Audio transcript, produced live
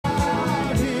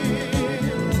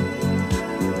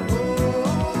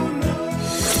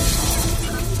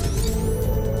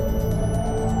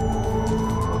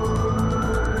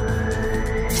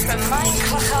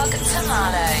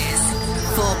Shimano's.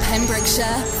 For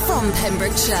Pembrokeshire, from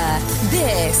Pembrokeshire,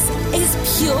 this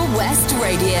is Pure West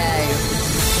Radio.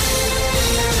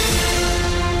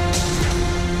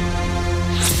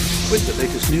 With the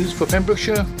latest news for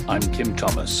Pembrokeshire, I'm Kim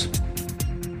Thomas.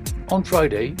 On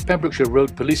Friday, Pembrokeshire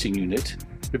Road Policing Unit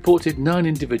reported 9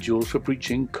 individuals for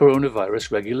breaching coronavirus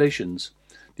regulations.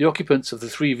 The occupants of the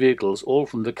 3 vehicles, all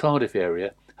from the Cardiff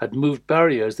area, had moved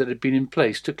barriers that had been in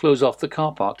place to close off the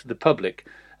car park to the public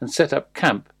and set up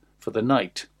camp for the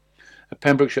night. A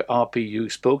Pembrokeshire RPU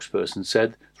spokesperson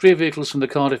said 3 vehicles from the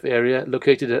Cardiff area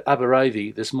located at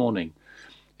Aberystwyth this morning.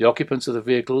 The occupants of the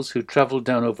vehicles, who travelled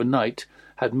down overnight,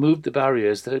 had moved the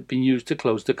barriers that had been used to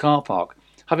close the car park.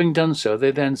 Having done so, they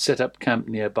then set up camp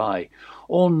nearby.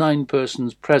 All 9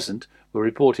 persons present were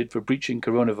reported for breaching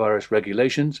coronavirus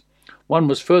regulations. One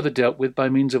was further dealt with by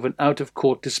means of an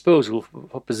out-of-court disposal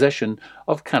for possession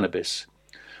of cannabis.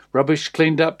 Rubbish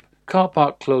cleaned up, car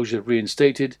park closure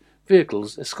reinstated,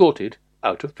 vehicles escorted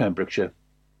out of Pembrokeshire.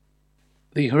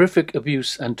 The horrific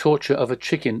abuse and torture of a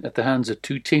chicken at the hands of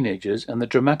 2 teenagers and the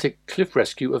dramatic cliff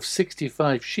rescue of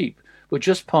 65 sheep were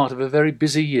just part of a very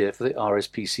busy year for the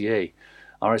RSPCA.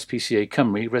 RSPCA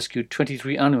Cymru rescued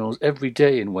 23 animals every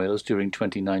day in Wales during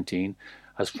 2019,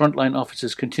 as frontline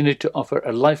officers continued to offer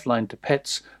a lifeline to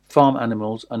pets, farm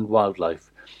animals and wildlife.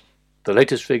 The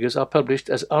latest figures are published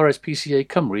as RSPCA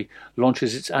Cymru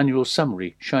launches its annual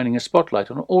summary, shining a spotlight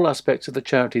on all aspects of the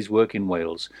charity's work in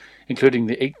Wales, including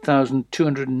the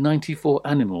 8,294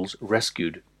 animals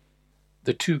rescued.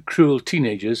 The 2 cruel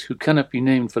teenagers, who cannot be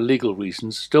named for legal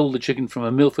reasons, stole the chicken from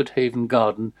a Milford Haven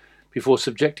garden before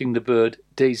subjecting the bird,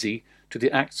 Daisy, to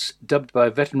the acts dubbed by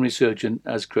a veterinary surgeon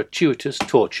as gratuitous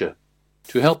torture.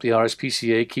 To help the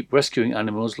RSPCA keep rescuing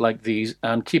animals like these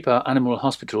and keep our animal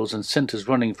hospitals and centres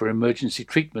running for emergency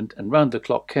treatment and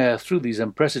round-the-clock care through these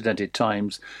unprecedented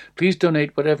times, please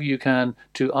donate whatever you can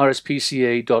to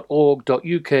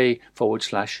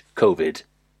rspca.org.uk/COVID.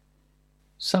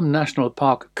 Some national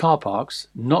park car parks,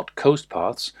 not coast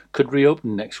paths, could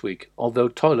reopen next week, although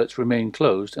toilets remain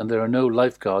closed and there are no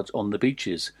lifeguards on the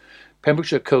beaches.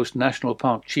 Pembrokeshire Coast National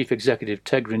Park Chief Executive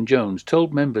Tegrin Jones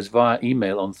told members via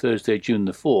email on Thursday, June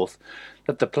the 4th,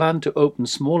 that the plan to open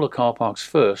smaller car parks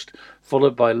first,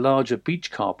 followed by larger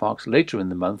beach car parks later in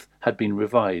the month, had been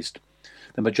revised.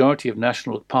 The majority of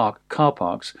national park car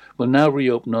parks will now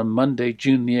reopen on Monday,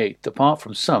 June the 8th, apart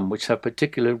from some which have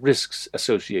particular risks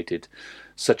associated,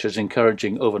 such as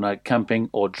encouraging overnight camping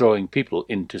or drawing people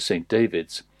into St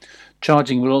David's.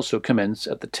 Charging will also commence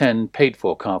at the 10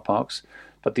 paid-for car parks,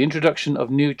 but the introduction of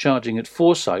new charging at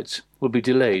 4 sites will be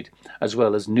delayed, as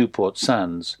well as Newport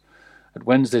Sands. At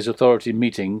Wednesday's authority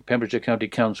meeting, Pembrokeshire County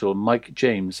Council Mike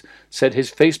James said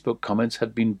his Facebook comments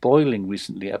had been boiling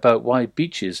recently about why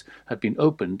beaches had been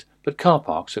opened but car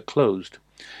parks are closed.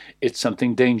 It's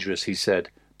something dangerous, he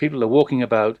said. People are walking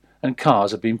about and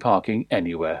cars have been parking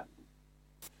anywhere.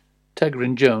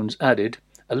 Tegrin Jones added,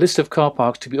 a list of car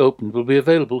parks to be opened will be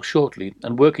available shortly,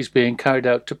 and work is being carried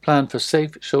out to plan for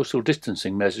safe social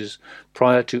distancing measures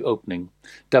prior to opening.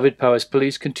 Dyfed-Powys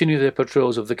Police continue their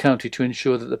patrols of the county to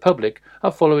ensure that the public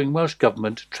are following Welsh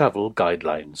Government travel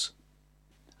guidelines.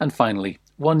 And finally,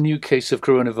 1 new case of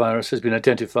coronavirus has been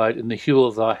identified in the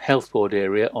Hywel Dda Health Board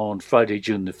area on Friday,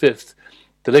 June the 5th.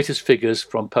 The latest figures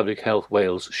from Public Health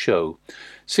Wales show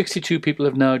 62 people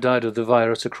have now died of the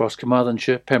virus across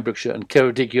Carmarthenshire, Pembrokeshire and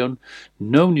Ceredigion.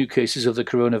 No new cases of the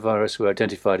coronavirus were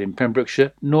identified in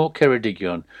Pembrokeshire nor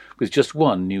Ceredigion, with just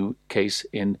 1 new case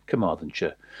in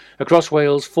Carmarthenshire. Across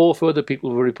Wales, 4 further people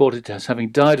were reported as having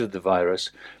died of the virus,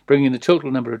 bringing the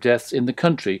total number of deaths in the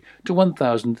country to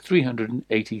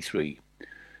 1,383.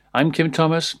 I'm Kim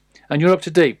Thomas, and you're up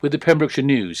to date with the Pembrokeshire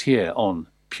News here on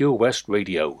Pure West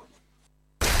Radio.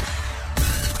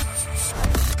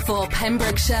 For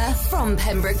Pembrokeshire, from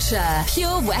Pembrokeshire,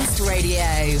 Pure West Radio.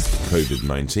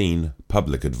 COVID-19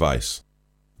 Public Advice.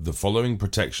 The following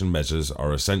protection measures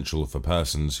are essential for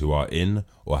persons who are in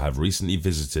or have recently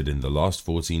visited in the last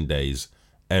 14 days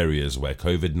areas where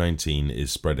COVID-19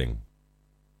 is spreading.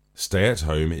 Stay at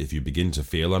home if you begin to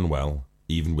feel unwell,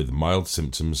 even with mild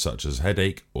symptoms such as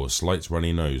headache or slight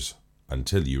runny nose,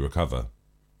 until you recover.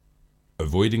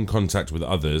 Avoiding contact with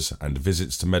others and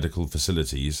visits to medical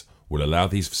facilities will allow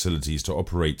these facilities to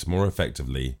operate more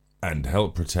effectively and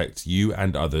help protect you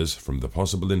and others from the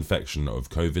possible infection of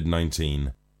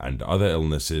COVID-19 and other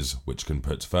illnesses which can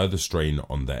put further strain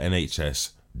on the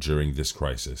NHS during this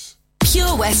crisis.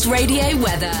 Pure West Radio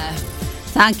weather.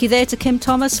 Thank you there to Kim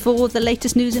Thomas for the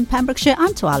latest news in Pembrokeshire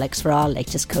and to Alex for our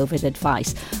latest COVID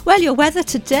advice. Well, your weather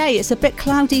today is a bit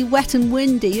cloudy, wet and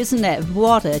windy, isn't it?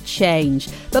 What a change.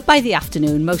 But by the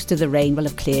afternoon, most of the rain will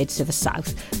have cleared to the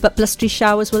south. But blustery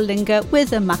showers will linger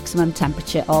with a maximum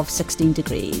temperature of 16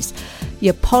 degrees.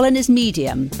 Your pollen is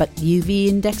medium, but UV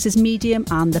index is medium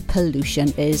and the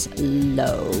pollution is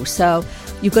low. So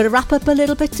you've got to wrap up a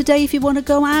little bit today if you want to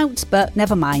go out, but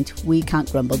never mind, we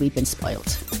can't grumble, we've been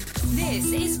spoiled.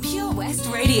 This is Pure West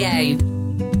Radio.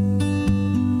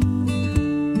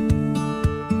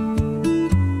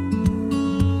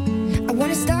 I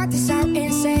wanna start this out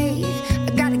and say I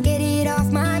gotta get it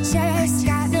off my chest.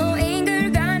 Got no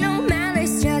anger, got no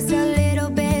malice, just a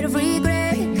little bit of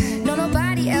regret. No,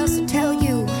 nobody else will tell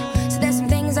you, so there's some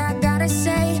things I gotta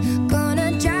say.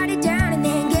 Gonna jot it down and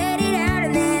then get it out,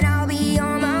 and then I'll be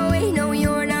on my way. No,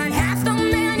 you're not half the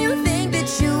man you think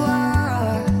that you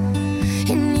are,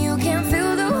 and you can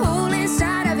fill the hole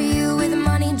inside of you with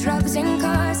money, drugs and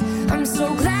cars. I'm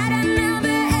so glad I never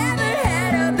ever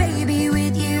had a baby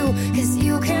with you, 'cause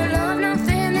you can't love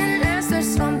nothing unless there's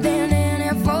something in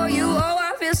it for you. Oh,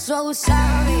 I feel so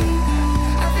sorry,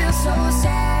 I feel so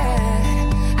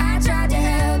sad. I tried to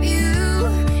help you,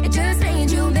 it just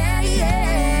made you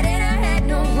mad, and I had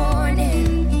no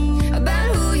warning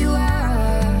about who you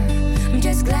are. I'm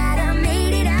just glad I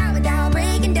made it out without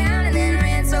breaking down, and then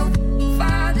ran so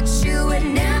far that you would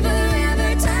never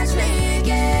ever touch me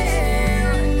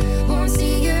again. Won't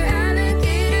see your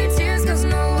alligator tears, 'cause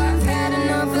no, I've had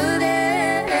enough of them.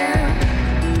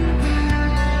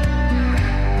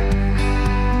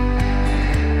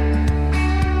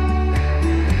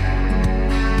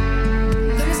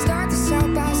 Gonna start this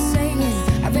out by saying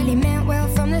I really meant well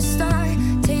from the start.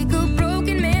 Take a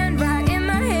broken man right in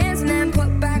my hands and then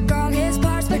put back all his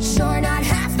parts. But you're not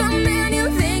half the man you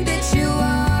think that you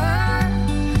are,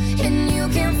 and you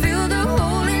can fill the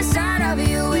hole inside of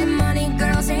you with money,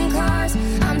 girls and cars.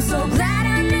 I'm so glad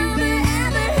I never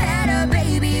ever had a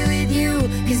baby with you,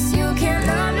 'cause you can't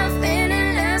love nothing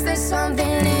unless there's something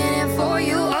in it for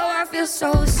you. Oh, I feel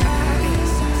so sorry,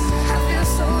 I feel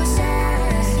so sad.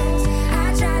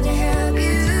 I tried to help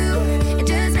you, it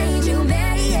just made you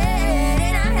mad,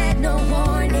 and I had no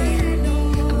warning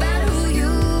about who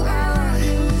you are.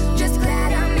 Just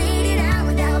glad I made it out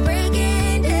without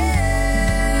breaking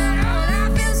down. Oh, I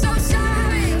feel so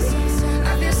sorry,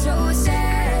 I feel so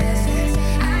sad.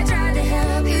 I tried to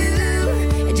help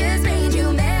you, it just made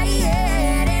you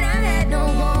mad, and I had no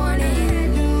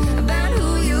warning about who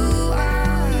you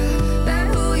are, about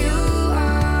who you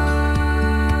are.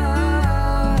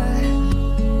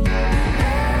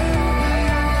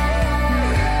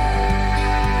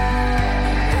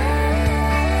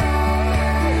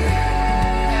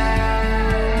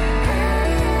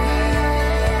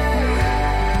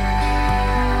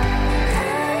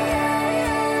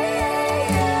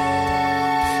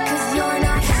 Cause you're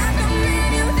not half the man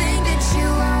you think that you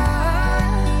are,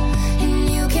 and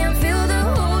you can fill the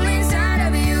hole inside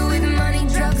of you with money,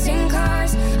 drugs and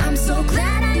cars. I'm so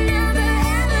glad I never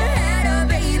ever had a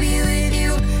baby with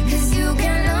you, 'cause you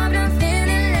can love nothing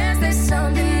unless there's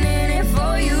something in it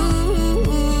for you.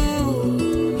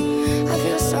 I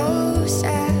feel so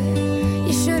sad,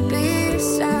 you should be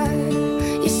sad,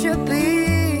 you should be,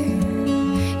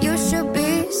 you should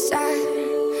be sad,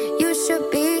 you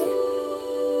should be,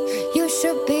 you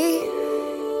should be,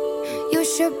 you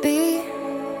should be.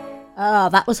 Ah,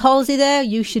 that was Halsey there.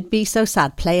 You should be so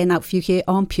sad, playing out for you here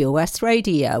on Pure West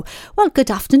Radio. Well, good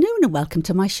afternoon and welcome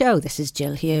to my show. This is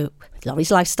Jill here with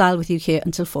Laurie's Lifestyle with you here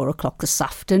until 4 o'clock this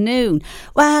afternoon.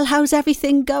 Well, how's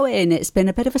everything going? It's been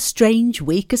a bit of a strange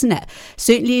week, isn't it?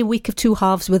 Certainly a week of two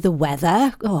halves with the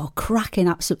weather. Oh, cracking,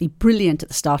 absolutely brilliant at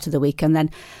the start of the week. And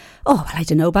then, oh, well, I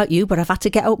don't know about you, but I've had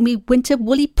to get out me winter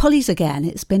woolly pulleys again.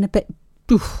 It's been a bit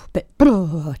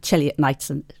chilly at nights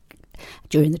and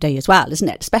during the day as well, isn't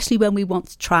it? Especially when we want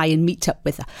to try and meet up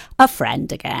with a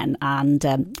friend again. And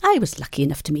I was lucky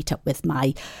enough to meet up with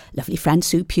my lovely friend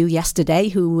Sue Pugh yesterday,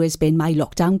 who has been my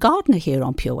lockdown gardener here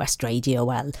on Pure West Radio.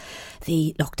 Well,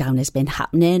 the lockdown has been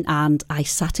happening and I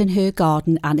sat in her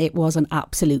garden and it was an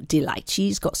absolute delight.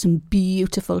 She's got some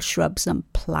beautiful shrubs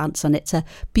and plants and it's a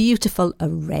beautiful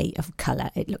array of colour.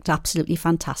 It looked absolutely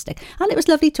fantastic. And it was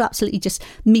lovely to absolutely just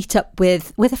meet up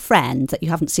with a friend that you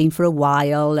haven't seen for a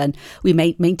while, and we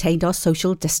maintained our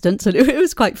social distance, and it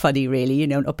was quite funny really, you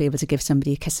know, not be able to give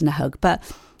somebody a kiss and a hug, but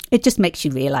it just makes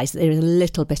you realise that there is a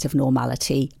little bit of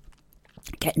normality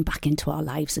getting back into our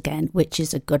lives again, which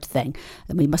is a good thing.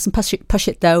 And we mustn't push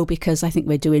it though, because I think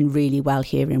we're doing really well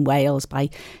here in Wales by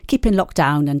keeping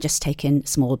lockdown and just taking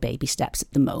small baby steps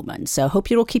at the moment. So I hope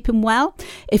you're all keeping well.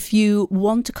 If you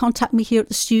want to contact me here at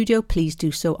the studio, please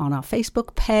do so on our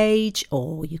Facebook page,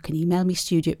 or you can email me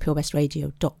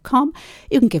studio@purewestradio.com.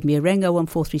 You can give me a ring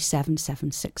 01437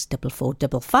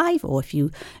 764455, or if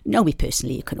you know me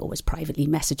personally, you can always privately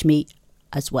message me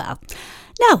as well.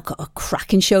 Now, I've got a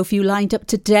cracking show for you lined up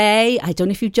today. I don't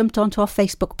know if you've jumped onto our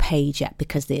Facebook page yet,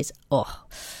 because there's a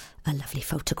lovely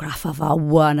photograph of our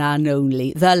one and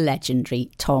only, the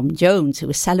legendary Tom Jones, who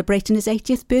is celebrating his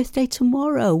 80th birthday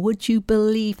tomorrow. Would you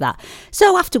believe that?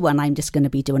 So after one, I'm just going to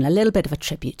be doing a little bit of a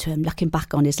tribute to him, looking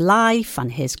back on his life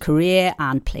and his career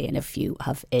and playing a few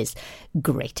of his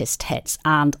greatest hits.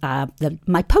 And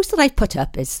my post that I've put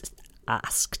up is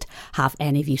asked, have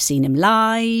any of you seen him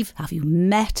live? Have you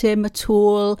met him at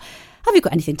all? Have you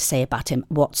got anything to say about him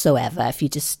whatsoever? If you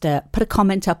just put a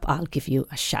comment up, I'll give you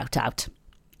a shout out.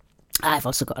 I've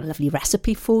also got a lovely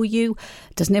recipe for you.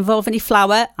 It doesn't involve any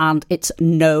flour and it's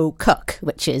no cook,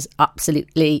 which is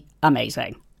absolutely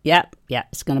amazing. Yeah,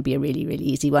 it's going to be a really, really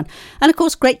easy one. And of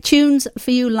course, great tunes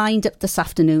for you lined up this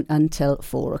afternoon until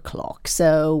 4 o'clock.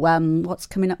 So what's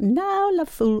coming up now? Love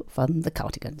Fool from the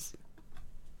Cardigans.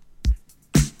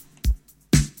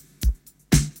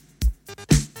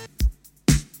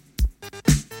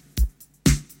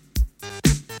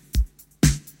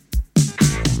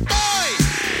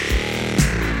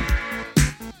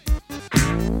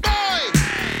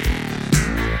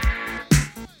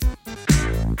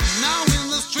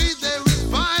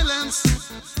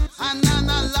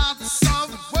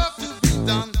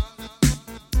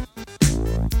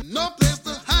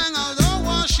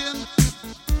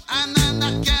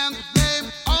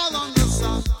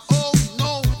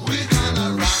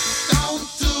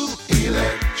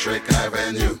 Electric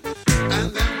Avenue.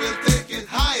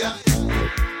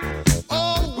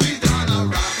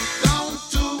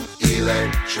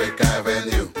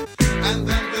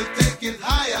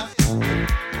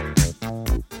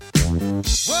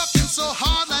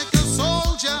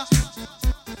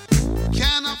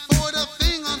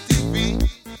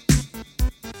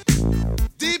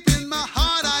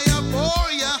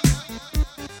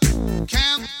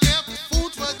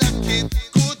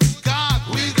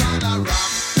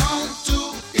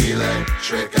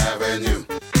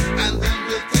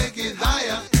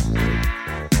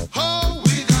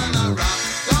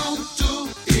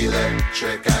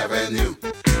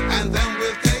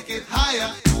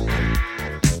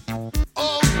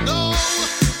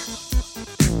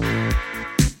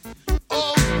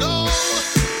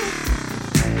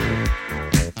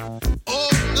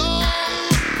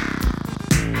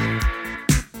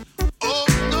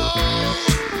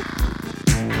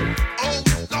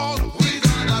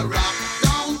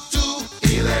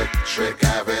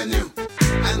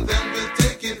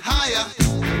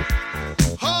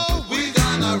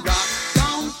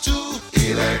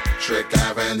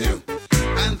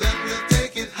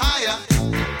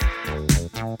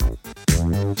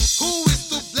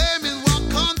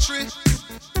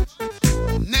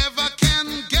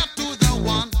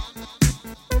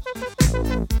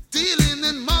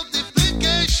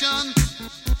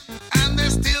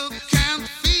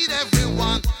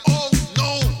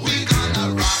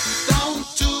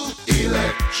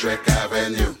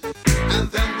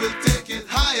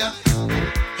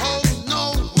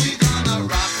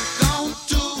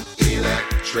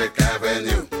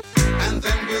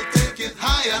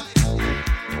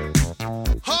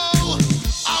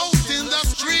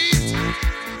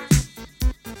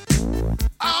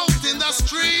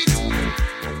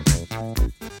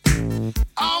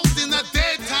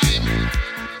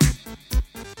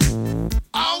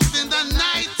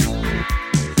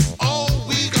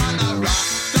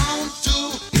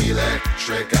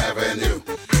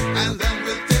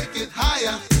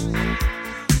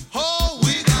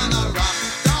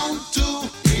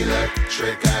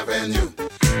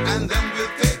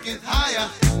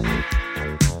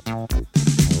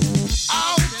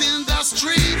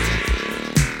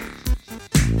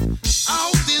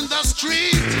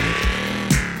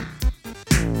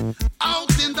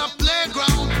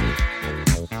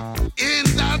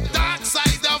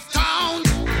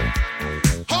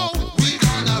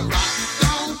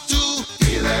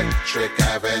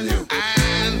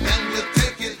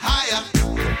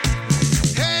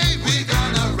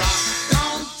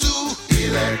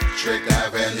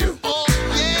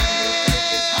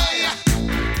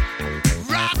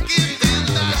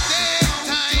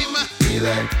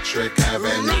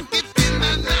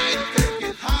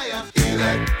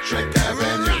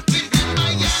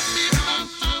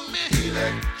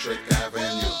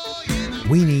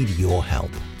 We need your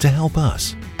help to help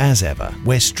us. As ever,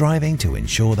 we're striving to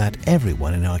ensure that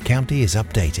everyone in our county is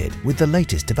updated with the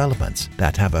latest developments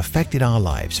that have affected our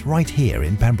lives right here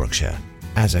in Pembrokeshire.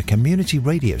 As a community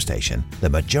radio station, the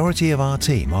majority of our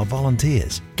team are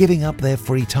volunteers, giving up their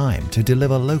free time to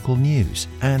deliver local news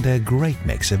and a great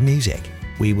mix of music.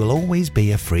 We will always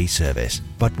be a free service,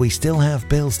 but we still have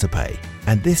bills to pay,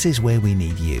 and this is where we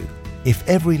need you. If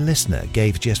every listener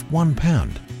gave just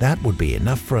 £1, that would be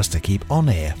enough for us to keep on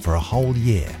air for a whole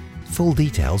year. Full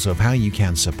details of how you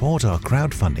can support our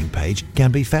crowdfunding page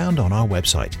can be found on our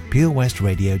website,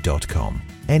 purewestradio.com.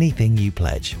 Anything you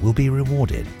pledge will be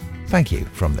rewarded. Thank you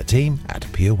from the team at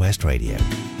Pure West Radio.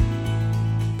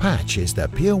 Patch is the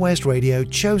Pure West Radio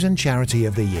chosen charity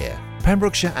of the year.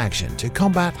 Pembrokeshire Action to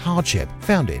Combat Hardship,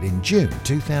 founded in June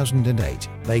 2008.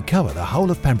 They cover the whole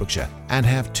of Pembrokeshire and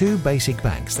have 2 basic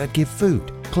banks that give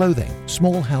food, clothing,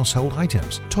 small household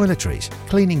items, toiletries,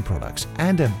 cleaning products,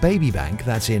 and a baby bank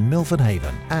that's in Milford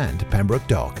Haven and Pembroke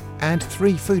Dock, and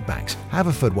 3 food banks,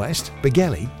 Haverfordwest,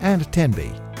 Begelly and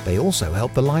Tenby. They also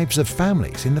help the lives of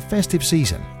families in the festive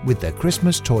season with their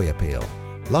Christmas toy appeal.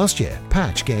 Last year,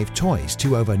 Patch gave toys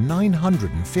to over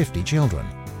 950 children.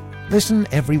 Listen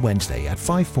every Wednesday at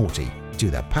 5:40 to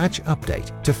the Patch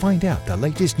Update to find out the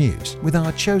latest news with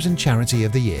our chosen charity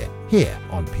of the year here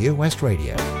on Pure West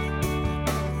Radio.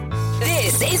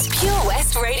 This is Pure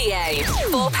West Radio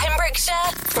for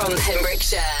Pembrokeshire from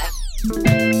Pembrokeshire.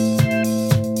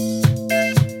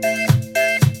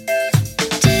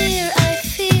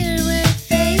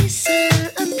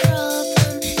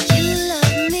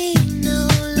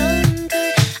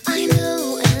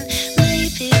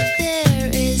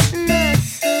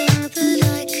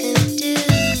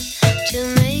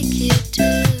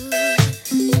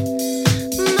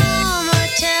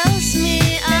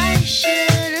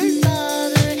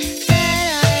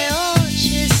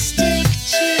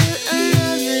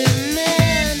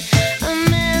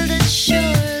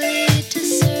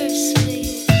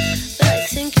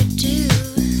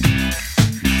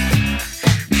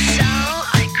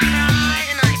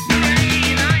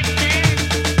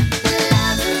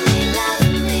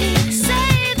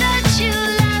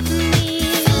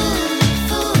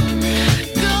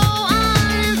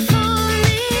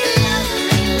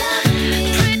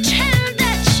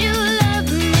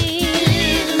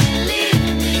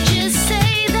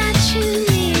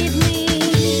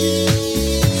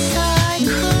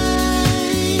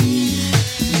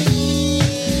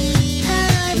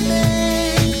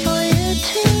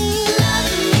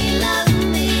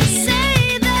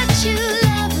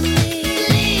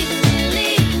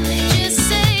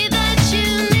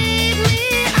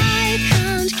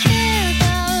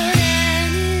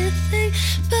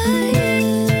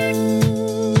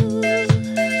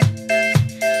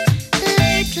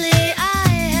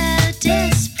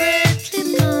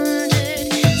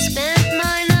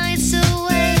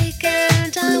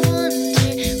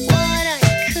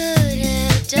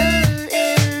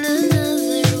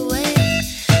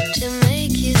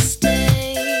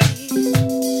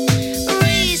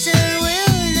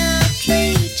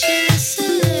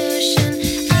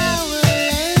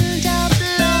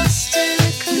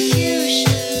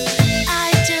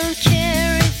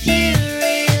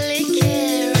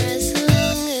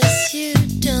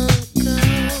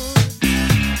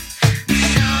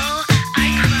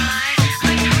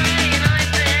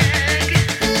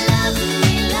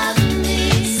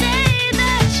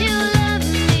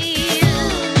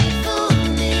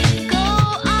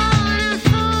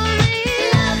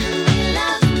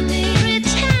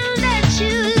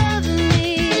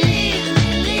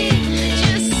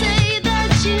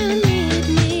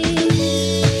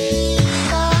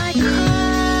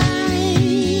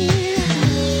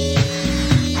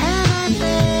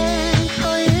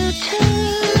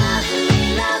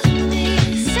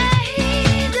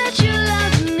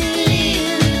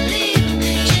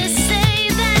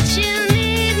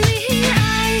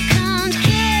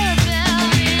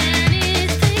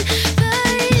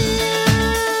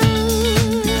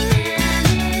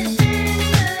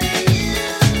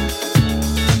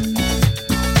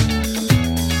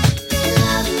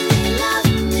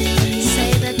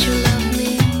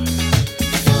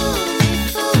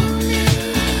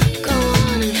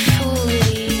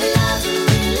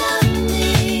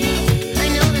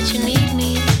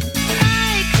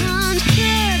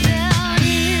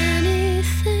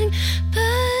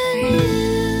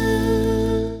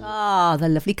 the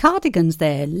lovely Cardigans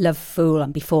there, Love Fool,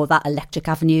 and before that Electric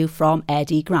Avenue from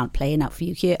Eddie Grant, playing out for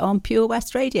you here on Pure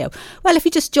West Radio. Well, if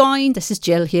you just joined, this is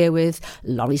Jill here with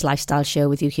Laurie's Lifestyle Show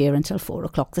with you here until 4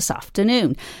 o'clock this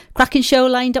afternoon. Cracking show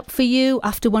lined up for you.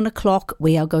 After 1 o'clock,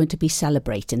 we are going to be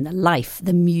celebrating the life,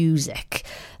 the music.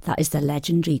 That is the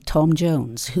legendary Tom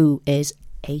Jones, who is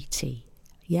 80.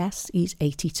 Yes, he's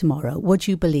 80 tomorrow. Would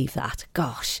you believe that?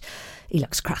 Gosh. He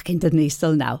looks cracking, doesn't he,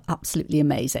 still now? Absolutely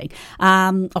amazing.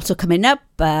 Also coming up,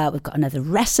 we've got another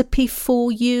recipe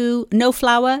for you. No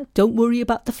flour. Don't worry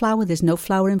about the flour. There's no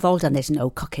flour involved, and there's no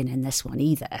cooking in this one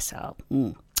either. So,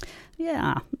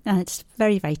 yeah, it's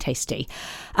very, very tasty.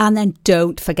 And then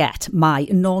don't forget my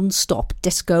non-stop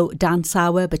disco dance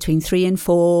hour between 3 and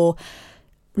 4,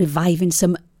 reviving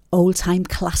some old-time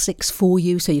classics for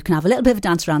you, so you can have a little bit of a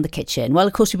dance around the kitchen. Well,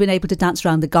 of course, we've been able to dance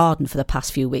around the garden for the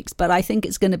past few weeks, but I think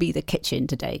it's going to be the kitchen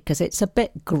today, because it's a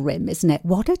bit grim, isn't it?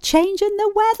 What a change in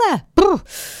the weather.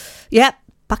 Yep,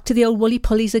 back to the old woolly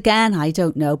pulleys again. I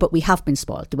don't know, but we have been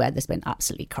spoiled. The weather's been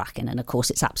absolutely cracking, and of course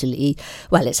it's absolutely,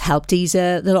 well, it's helped ease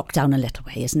the lockdown a little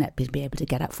way, isn't it? Be able to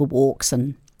get out for walks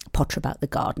and potter about the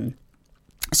garden.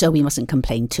 So we mustn't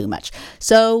complain too much.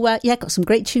 So, yeah, got some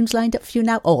great tunes lined up for you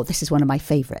now. Oh, this is one of my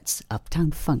favourites,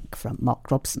 Uptown Funk from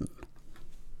Mark Robson.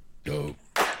 Do,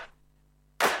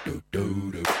 do,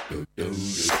 do, do, do, do,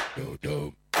 do,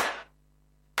 do.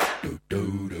 Do,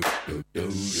 do, do, do,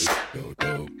 do, do,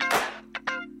 do.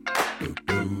 Do,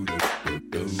 do, do, do,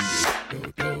 do,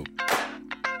 do, do.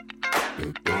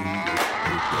 Do, do, do.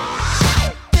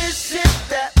 This is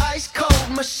that ice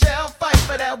cold Michelle fight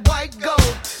for that white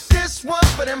gold. This one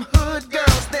for them hood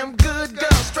girls, them good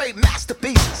girls, straight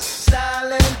masterpieces.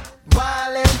 Stylin',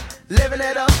 wildin', living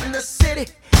it up in the city.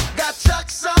 Got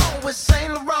Chuck's on with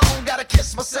Saint Laurent. Gotta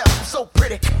kiss myself, I'm so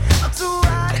pretty. I'm too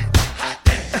hot.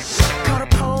 Call the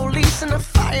police and the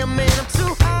fireman. I'm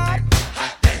too hot.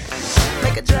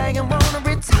 Make a dragon wanna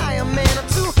retire, man. I'm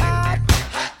too hot.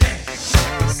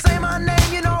 Say my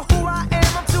name, you know who I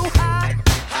am. I'm too hot.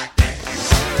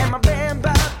 And my band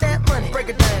bought that money. Break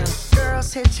it down.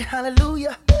 Girls hit you,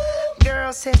 hallelujah.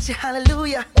 Girls hit you,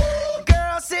 hallelujah.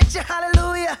 Girls hit you,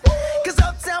 hallelujah. Cause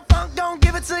Uptown Funk don't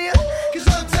give it to you. Cause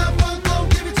Uptown Funk don't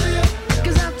give it to you.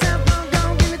 Cause Uptown Funk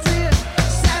don't give it to you.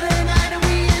 Saturday night and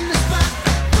we in the spot.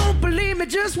 Don't believe me,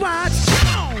 just watch. Come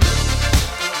on.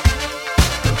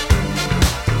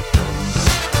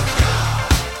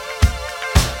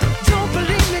 Don't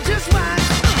believe me, just watch.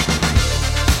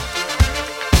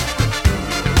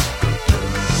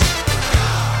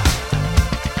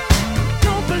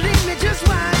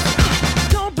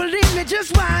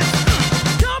 Just watch.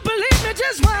 Don't believe me,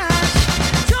 just watch.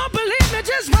 Don't believe me,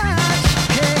 just watch.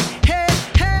 Hey, hey,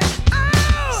 hey,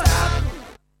 oh! Stop.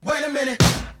 Wait a minute.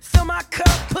 Fill my cup,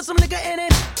 put some liquor in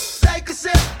it. Take a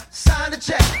sip, sign the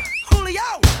check.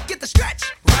 Julio, get the stretch.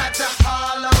 Right to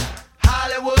Harlem,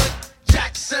 Hollywood,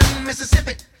 Jackson,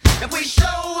 Mississippi. If we show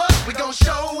up, we gon'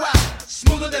 show out.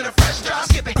 Smoother than a fresh drop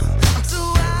skipping. I'm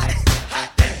too hot.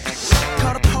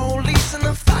 Call the police and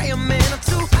the fireman. I'm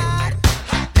too hot.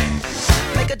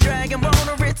 Make a dragon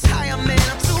wanna retire, man.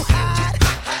 I'm too hot.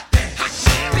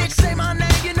 Bitch, say my name,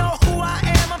 you know who I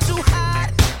am. I'm too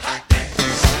hot.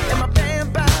 And my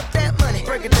band bought that money.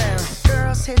 Break it down.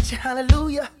 Girls hit you,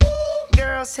 hallelujah.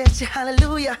 Girls hit you,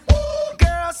 hallelujah.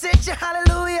 Girls hit you,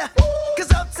 hallelujah.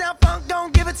 Cause Uptown Funk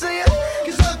don't give it to you.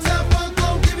 Cause Uptown Funk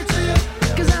don't give it to you.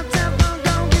 Cause Uptown Funk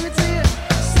don't give it to you.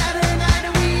 Saturday night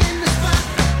and we in the spot.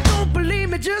 Don't believe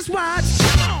me, just watch.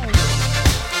 Come on.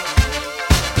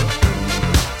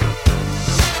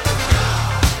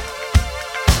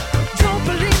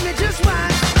 Just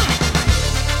watch.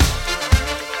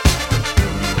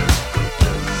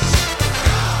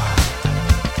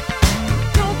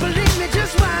 Don't believe me,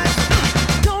 just watch.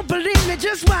 Don't believe me,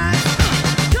 just watch.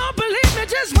 Don't believe me,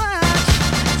 just watch.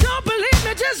 Don't believe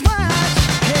me, just watch.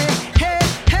 Hey, hey,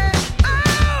 hey,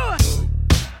 oh!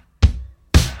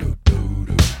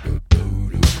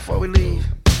 Before we leave,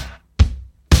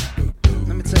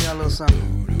 let me tell y'all a little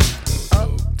something.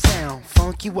 Uptown,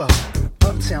 funk you up.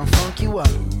 Uptown, funk you up.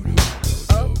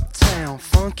 Uptown,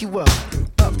 funk you up.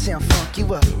 Uptown, funk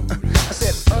you up. I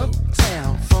said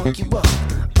uptown, funk you up.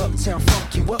 Uptown,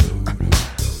 funk you up.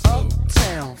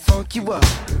 Uptown, funk you up.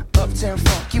 Uptown,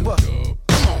 funk you up.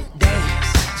 Come on,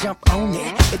 dance, jump on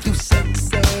it. If you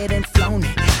sexed and flown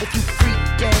it. If you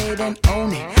freak dead and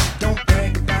own it. Don't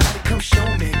brag about it, come show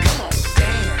me. Come on,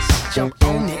 dance, jump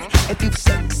on it. If you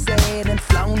sexed and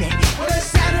flown it. Well, it's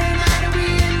Saturday night and we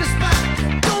in the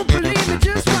spot. Don't believe it,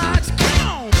 just watch. Come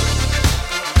on.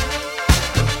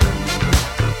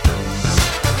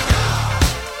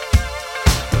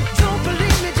 Don't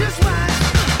believe me, just watch.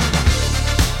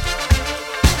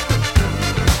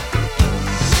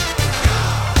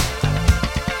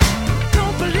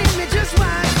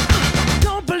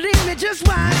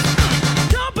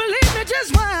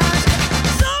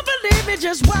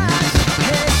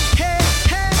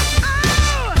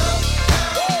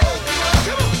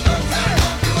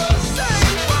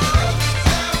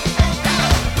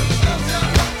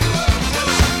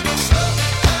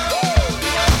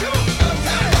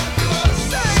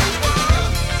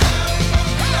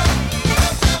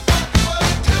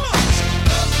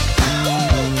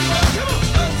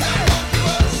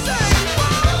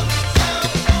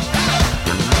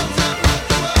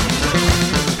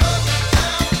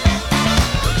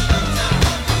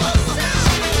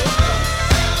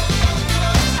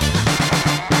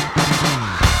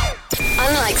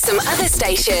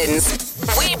 stations.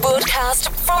 We broadcast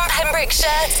from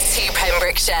Pembrokeshire to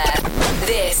Pembrokeshire.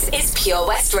 This is Pure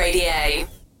West Radio.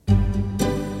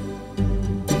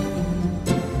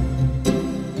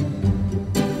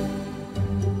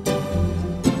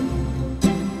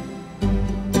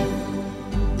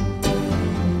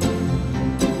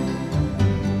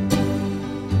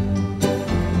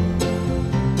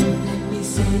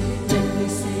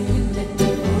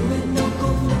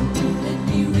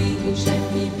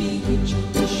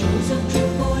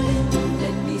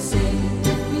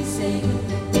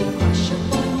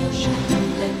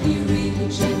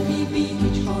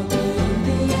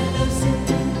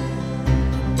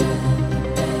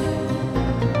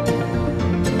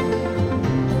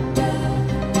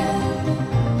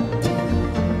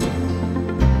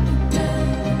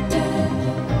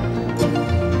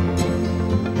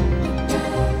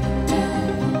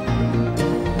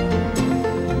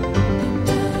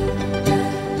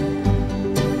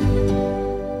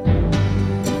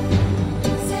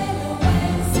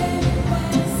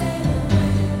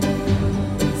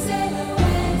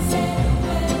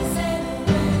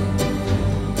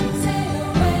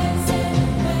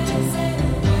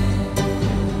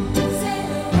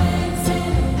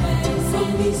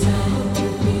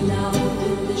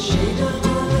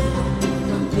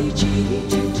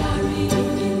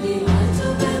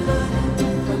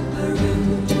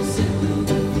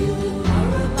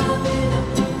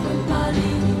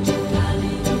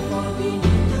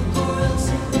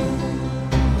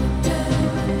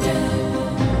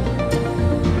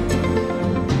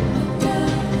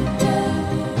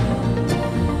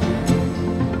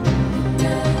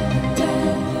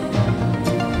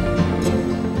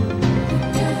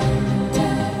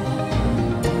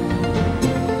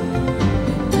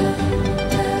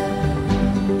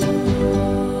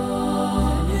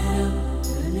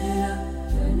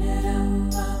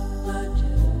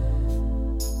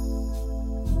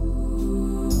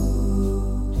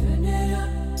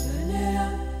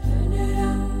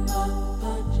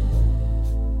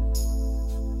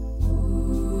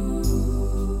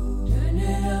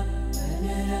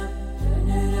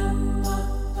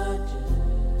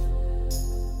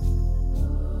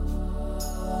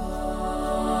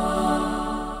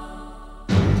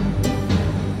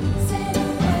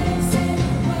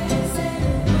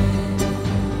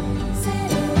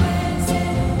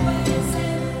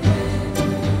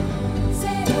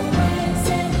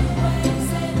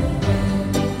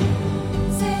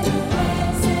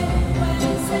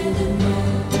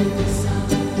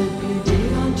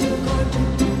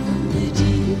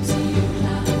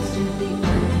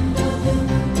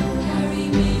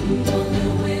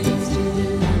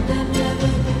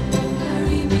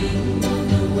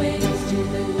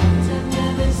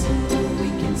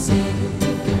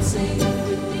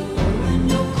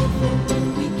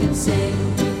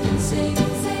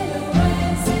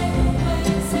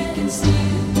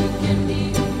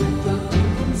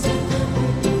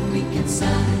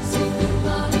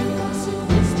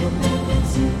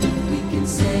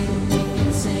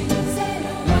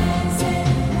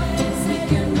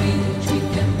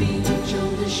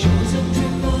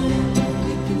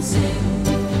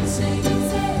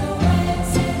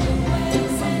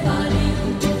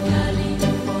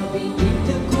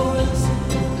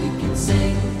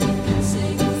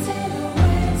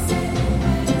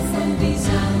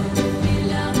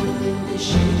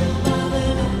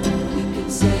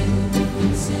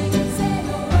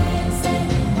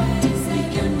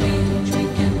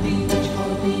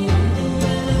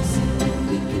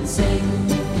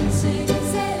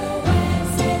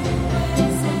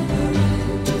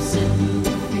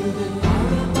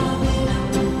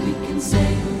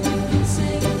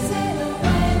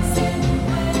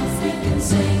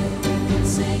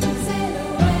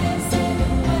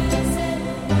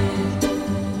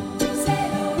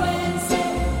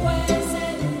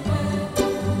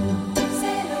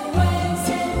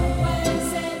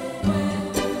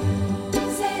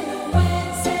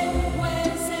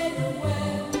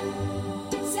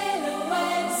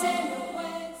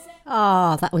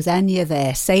 Oh, that was Enya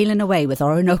there, Sailing Away with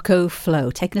Orinoco Flow,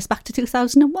 taking us back to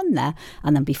 2001 there.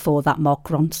 And then before that, Mark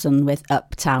Ronson with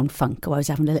Uptown Funk. Oh, I was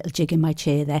having a little jig in my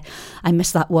chair there. I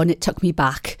missed that one. It took me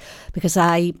back because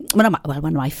one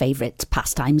of my favourite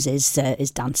pastimes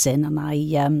is dancing, and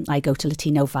I go to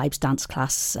Latino Vibes dance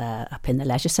class up in the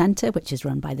Leisure Centre, which is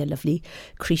run by the lovely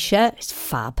Creesha. It's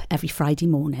fab every Friday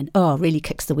morning. Oh, really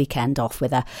kicks the weekend off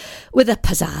with a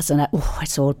pizzazz, and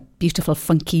it's all beautiful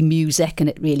funky music, and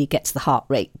it really gets the heart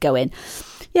rate going.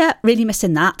 Yeah, really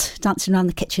missing that. Dancing around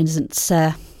the kitchen isn't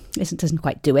doesn't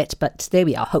quite do it, but there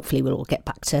we are. Hopefully we'll all get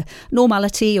back to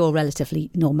normality, or relatively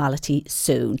normality,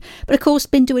 soon. But of course,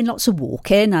 been doing lots of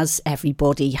walking, as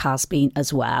everybody has been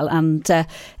as well, and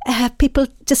people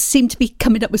just seem to be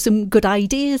coming up with some good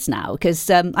ideas now, because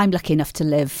I'm lucky enough to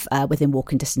live within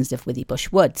walking distance of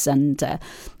Withybush Woods, and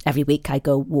every week I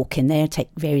go walking there, take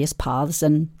various paths,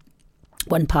 and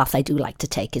one path I do like to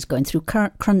take is going through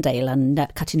Crundale and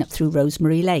cutting up through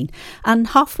Rosemary Lane. And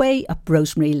halfway up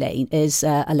Rosemary Lane is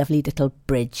a lovely little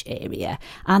bridge area.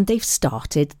 And they've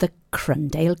started the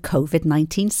Crundale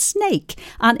COVID-19 snake.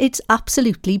 And it's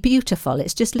absolutely beautiful.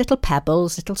 It's just little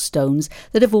pebbles, little stones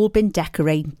that have all been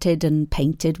decorated and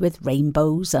painted with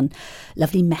rainbows and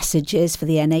lovely messages for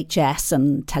the NHS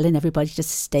and telling everybody to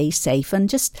stay safe, and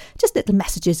just little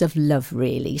messages of love,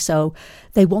 really. So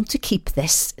they want to keep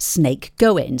this snake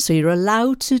going. So you're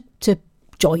allowed to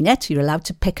join it. You're allowed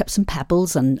to pick up some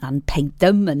pebbles and paint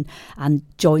them and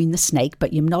join the snake,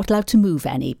 but you're not allowed to move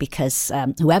any, because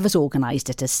whoever's organised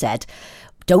it has said,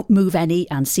 don't move any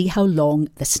and see how long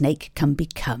the snake can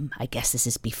become. I guess this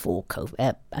is before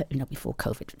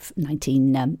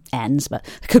COVID-19 ends, but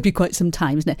it could be quite some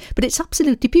time, isn't it? But it's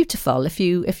absolutely beautiful if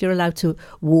you're allowed to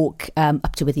walk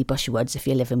up to Withybush Woods, if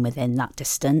you're living within that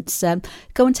distance.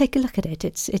 Go and take a look at it.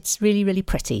 It's really, really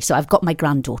pretty. So I've got my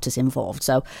granddaughters involved.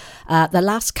 So the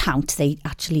last count, they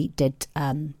actually did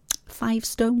 5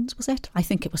 stones, was it? I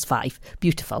think it was 5.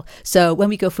 Beautiful. So when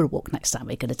we go for a walk next time,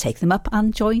 we're going to take them up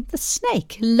and join the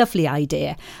snake. Lovely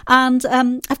idea. And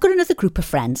I've got another group of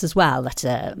friends as well that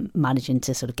are managing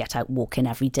to sort of get out walking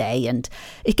every day, and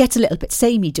it gets a little bit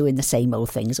samey doing the same old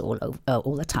things all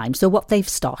the time. So what they've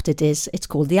started is, it's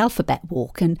called the alphabet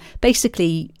walk, and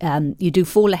basically you do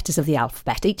 4 letters of the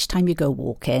alphabet each time you go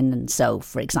walking. And so,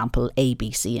 for example, A,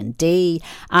 B, C and D,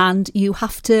 and you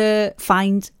have to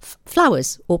find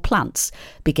flowers or plants.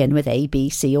 Begin with A, B,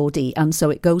 C or D, and so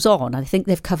it goes on. I think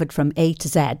they've covered from A to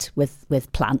Z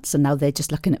with plants, and now they're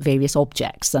just looking at various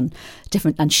objects and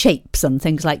different and shapes and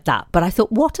things like that. But I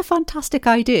thought, what a fantastic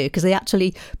idea, because they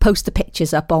actually post the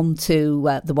pictures up onto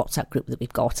the WhatsApp group that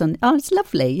we've got, and it's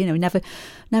lovely. You know, never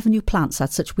knew plants had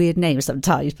such weird names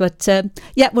sometimes. But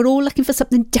yeah, we're all looking for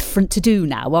something different to do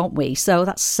now, aren't we? So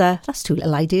that's 2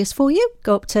 little ideas for you.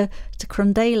 Go up to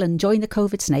Crundale and join the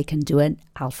COVID snake and do an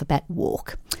alphabet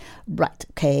walk. Right,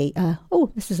 okay.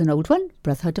 This is an old one.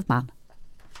 Brotherhood of Man.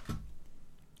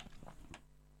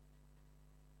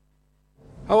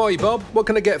 How are you, Bob? What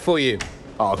can I get for you?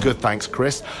 Oh, good, thanks,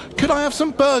 Chris. Could I have some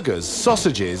burgers,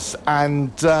 sausages,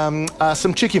 and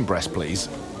some chicken breast, please?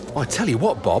 I tell you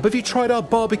what, Bob, have you tried our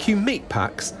barbecue meat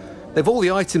packs? They've all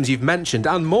the items you've mentioned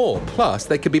and more. Plus,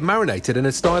 they can be marinated in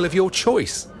a style of your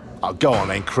choice. Oh, go on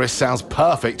then, Chris. Sounds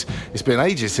perfect. It's been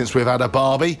ages since we've had a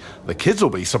barbie. The kids will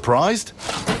be surprised.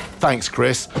 Thanks,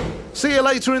 Chris. See you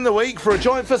later in the week for a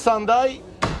joint for Sunday.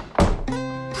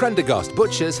 Prendergast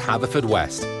Butchers,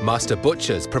 Haverfordwest. Master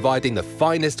Butchers, providing the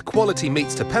finest quality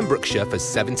meats to Pembrokeshire for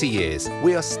 70 years.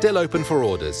 We are still open for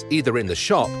orders, either in the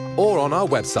shop or on our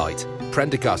website,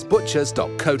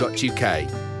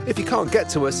 prendergastbutchers.co.uk. If you can't get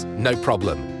to us, no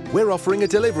problem. We're offering a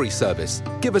delivery service.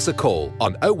 Give us a call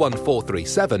on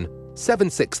 01437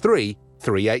 763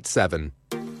 387.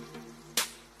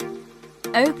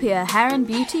 Opia Hair and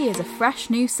Beauty is a fresh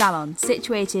new salon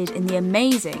situated in the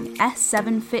amazing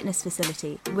S7 Fitness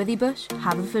Facility, Withybush,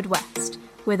 Haverfordwest.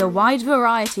 With a wide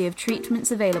variety of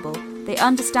treatments available, they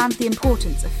understand the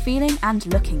importance of feeling and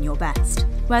looking your best.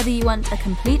 Whether you want a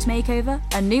complete makeover,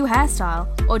 a new hairstyle,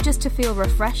 or just to feel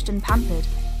refreshed and pampered,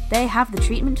 they have the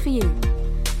treatment for you.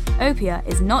 Opia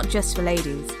is not just for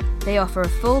ladies. They offer a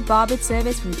full barbered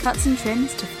service from cuts and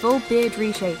trims to full beard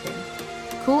reshaping.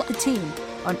 Call the team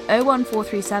on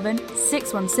 01437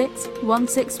 616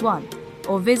 161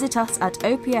 or visit us at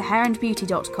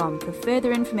opiahairandbeauty.com for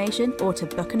further information or to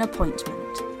book an appointment.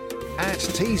 At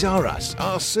Tees R Us,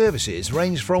 our services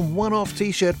range from one-off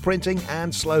t-shirt printing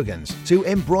and slogans to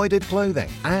embroidered clothing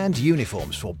and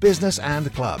uniforms for business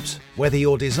and clubs. Whether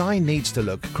your design needs to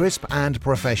look crisp and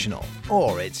professional,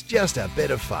 or it's just a bit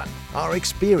of fun, our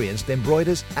experienced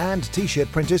embroiders and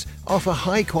t-shirt printers offer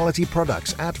high-quality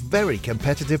products at very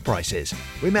competitive prices.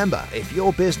 Remember, if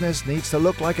your business needs to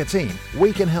look like a team,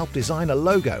 we can help design a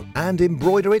logo and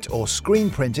embroider it or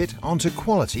screen print it onto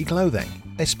quality clothing,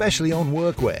 especially on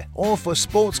workwear or for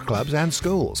sports clubs and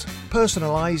schools.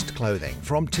 Personalised clothing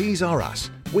from Tees R Us.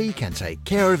 We can take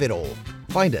care of it all.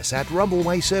 Find us at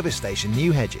Rumbleway Service Station,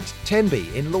 New Hedges,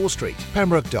 10B in Law Street,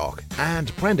 Pembroke Dock,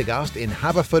 and Prendergast in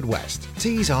Haverfordwest.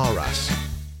 Tees R Us.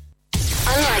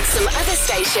 Unlike some other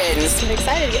stations, I'm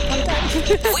excited to get pumped up.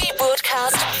 we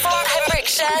broadcast from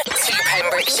Pembrokeshire to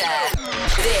Pembrokeshire.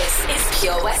 This is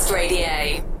Pure West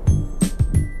Radio.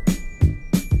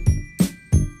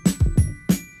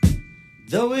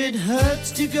 Though it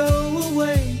hurts to go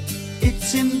away,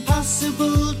 it's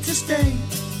impossible to stay.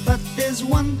 But there's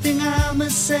one thing I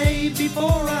must say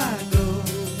before I go.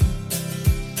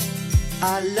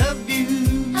 I love you.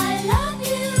 I love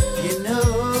you. You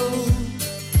know,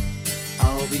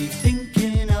 I'll be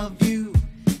thinking of you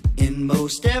in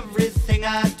most everything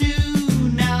I do.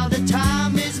 Now the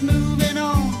time is moving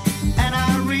on, and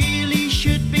I really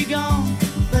should be gone,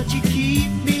 but you keep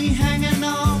me hanging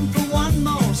on for one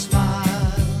more smile.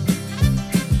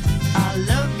 I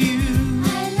love you.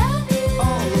 I love you.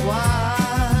 All the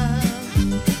while,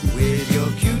 with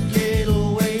your cute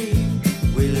little way,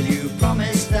 will you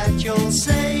promise that you'll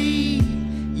say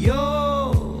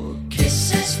your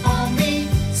kisses for me?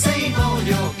 Save all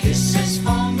your kisses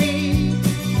for me.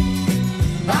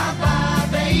 Bye bye,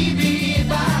 baby,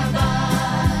 bye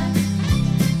bye.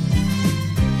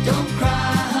 Don't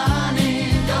cry, honey,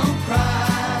 don't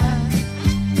cry.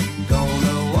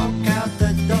 Gonna walk out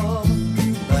the door,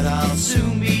 but I'll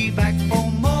soon be back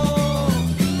for more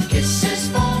kisses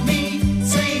for me.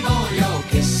 Save all your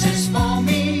kisses for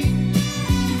me.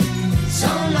 So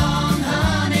long,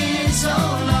 honey, so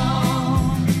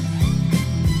long.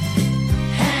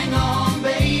 Hang on,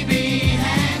 baby,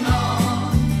 hang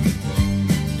on.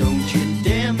 Don't you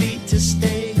dare me to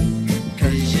stay,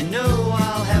 'cause you know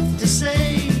I'll have to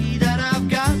say that I've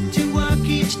got to work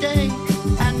each day,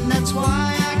 and that's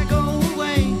why I go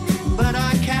away. But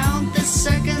I count the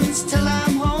seconds till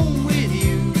I'm home with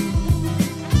you.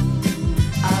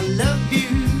 I love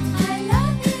you. I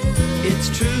love you. It's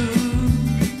true.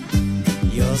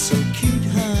 You're so cute,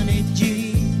 honey G.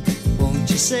 Won't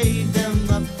you save them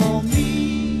up for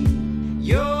me?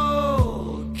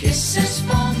 Your kisses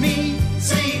for me.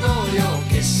 Save all your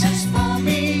kisses for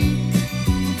me.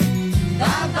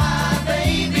 Bye bye,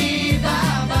 baby,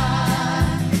 bye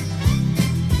bye.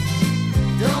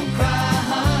 Don't cry,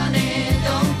 honey,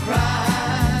 don't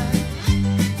cry.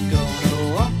 Gonna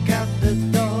walk out the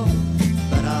door,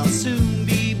 but I'll soon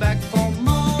be back for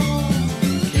more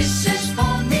kisses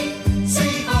for me.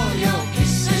 Save all your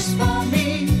kisses for me.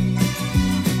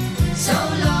 So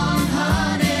long,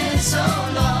 honey, so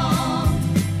long.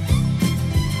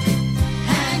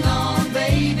 Hang on,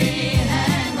 baby,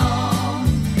 hang on.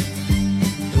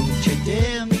 Don't you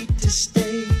dare me to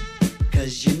stay,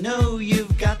 'cause you know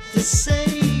you've got to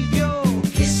save your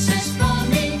kisses for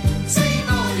me. Save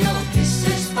all your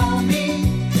kisses for me.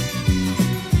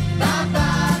 Bye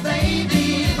bye, baby,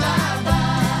 bye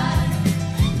bye.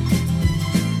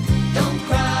 Don't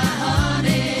cry,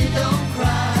 honey, don't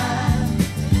cry.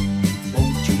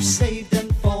 Won't you save them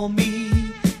for me,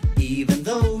 even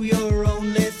though you're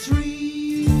only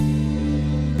 3?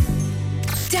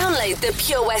 Download the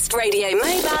Pure West Radio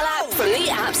mobile app from the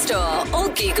App Store or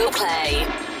Google Play.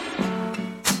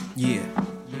 Yeah.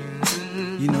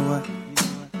 You know what?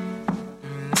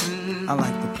 I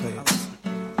like the players.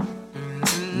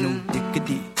 No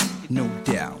diggity, no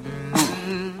doubt.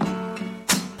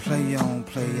 Play on,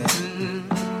 play it.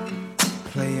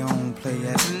 Play on, play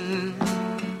it.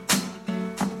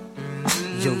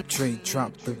 Yo, Trey,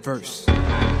 drop the verse.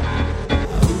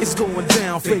 It's going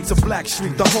down, fade to Black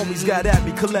Street. The homies got at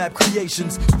me, collab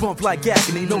creations. Bump like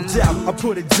agony, no doubt. I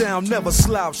put it down, never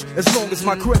slouch. As long as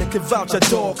my credit can vouch, a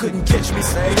dog couldn't catch me.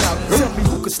 Say out. Tell me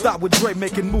who could stop with Dre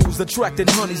making moves, attracting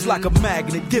honeys like a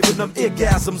magnet, giving them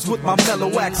orgasms with my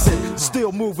mellow accent.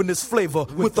 Still moving this flavor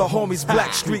with the homies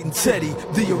Black Street and Teddy,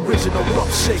 the original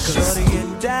rough shakers. Shutting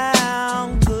it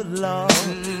down, good lord.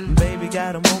 Baby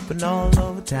got 'em open all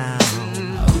over town.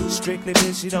 Strictly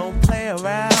bitch, you don't play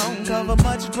around. Cover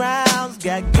much grounds,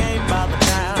 got game by the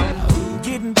pound.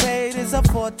 Getting paid is a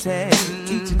forte,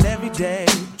 each and every day.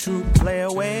 True play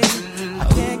away. I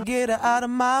can't get her out of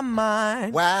my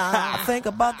mind. Wow. I think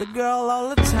about the girl all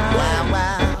the time. Wow,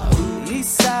 wow.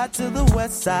 East side to the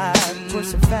west side,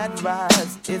 pushing fat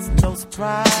rides, it's no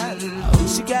surprise.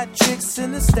 She got tricks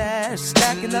in the stash,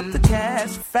 stacking up the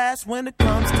cash, fast when it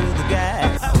comes to the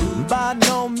gas. By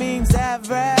no means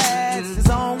average, it's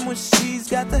on when she's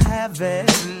got to have it.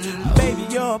 Baby,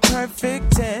 you're a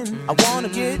perfect 10, I wanna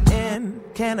get in,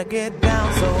 can I get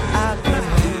down so I can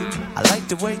win? I like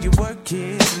the way you work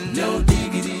it, no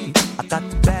diggity, I got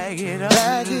to bag it up.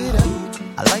 Bag it up.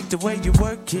 I like the way you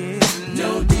work it,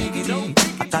 no diggity,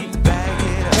 I got to bag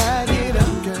it up. Bag it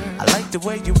up, girl. I like the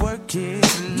way you work it,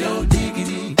 no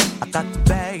diggity, I got to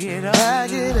bag it up.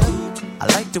 Bag it up. I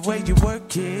like the way you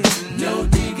work it, no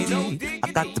diggity,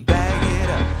 I got to bag it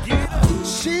up.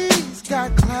 She's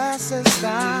got class and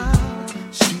style,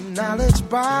 street knowledge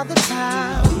by the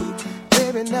pound.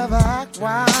 Baby never act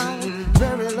wild,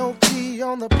 very low key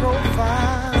on the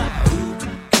profile.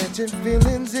 catching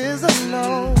feelings is a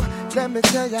no. Let me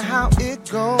tell you how it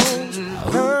goes.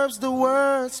 Curves the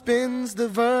word, spins the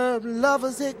verb.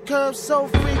 Lovers hit curves so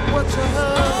freak what you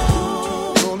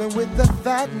heard. Rolling with the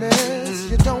fatness,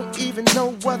 you don't even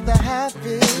know what the half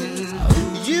is.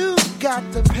 You got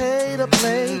to pay to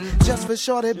play just for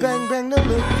shorty bang bang to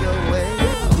look your way.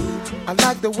 I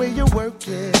like the way you work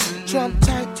it, trump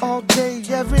tight all day,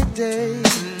 every day.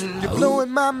 You're blowing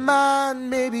my mind,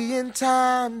 maybe in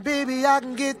time, baby, I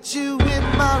can get you in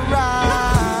my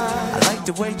ride. I like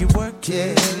the way you work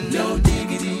it, no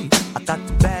diggity. I got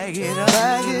to bag it up.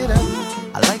 Bag it up.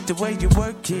 I like the way you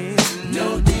work it,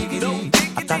 no diggity.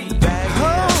 I got to bag it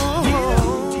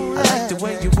up. I like the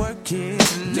way you work it,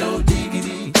 no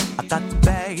diggity. I got to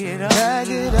bag it up. Bag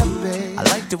it up, babe. I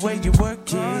like the way you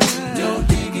work it, no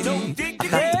diggity. I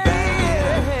got to bag it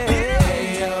up.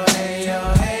 Hey yo, hey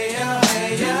yo, hey yo,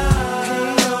 hey yo.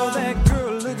 Hey yo, that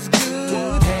girl looks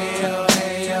good. Hey yo,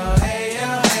 hey yo, hey yo,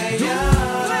 hey yo.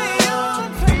 Play on,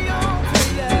 play on,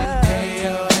 play on. Hey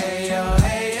yo, hey yo,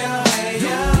 hey yo, hey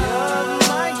yo. You're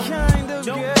my kind of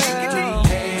girl.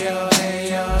 Hey yo, hey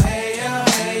yo, hey yo,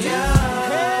 hey yo.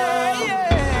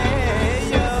 Hey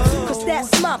yo. 'Cause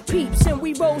that's my peeps and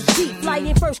we rose deep,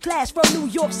 flying first class from New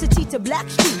York City to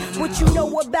Blackstreet. What you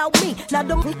know about me? Now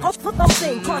the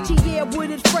thing, Cartier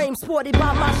wooded frame sported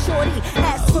by my shorty.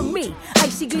 As for me,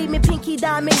 icy gleaming pinky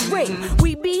diamond ring.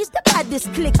 We bees the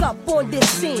baddest click up on this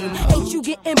scene. Ain't you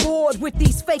getting bored with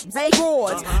these fake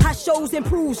broads? How shows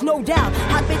improves, no doubt.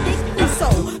 I've been thinking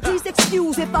so. Please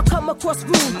excuse if I come across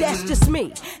rude. That's just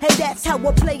me, and that's how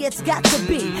a player's got to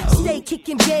be. Stay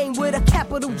kicking game with a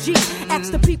capital G.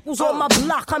 Ask the peoples on my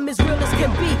block, I'm as real as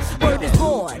can be. Word is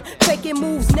born. Faking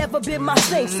moves never been my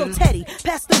thing. So Teddy,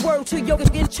 pass the word to your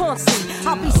Chauncey.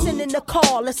 I'll be sending a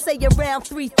call, let's say around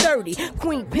 3:30.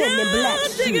 Queen Pen and Black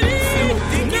Shoes. I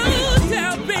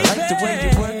like the way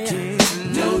you work it,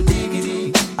 no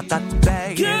diggity. I got to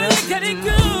bag it up.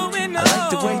 I like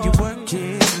the way you work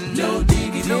it, no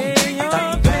diggity. I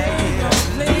got to bag it up.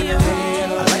 I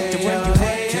like the way you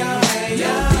work it, no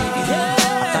diggity.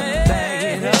 I got to bag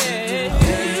it up.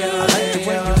 I like the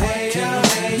way you work it,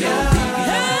 no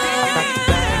diggity. I got to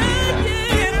bag it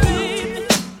up.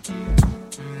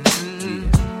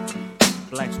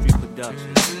 Blackstreet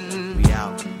Productions. We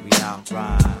out,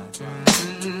 ride.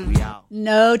 We out.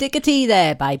 No Diggity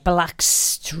there by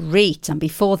Blackstreet. And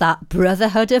before that,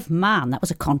 Brotherhood of Man. That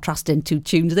was a contrast in two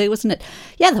tunes there, wasn't it?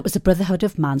 Yeah, that was the Brotherhood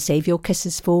of Man. Save Your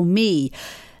Kisses for Me.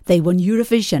 They won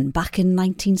Eurovision back in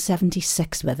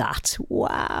 1976 with that.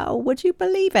 Wow, would you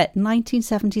believe it?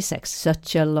 1976,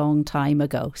 such a long time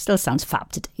ago. Still sounds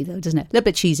fab today though, doesn't it? A little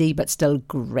bit cheesy, but still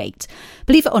great.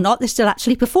 Believe it or not, they're still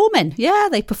actually performing. Yeah,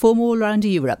 they perform all around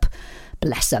Europe.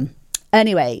 Bless them.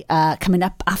 Anyway, coming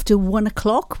up after 1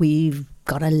 o'clock, we've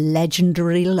got a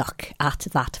legendary look at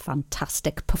that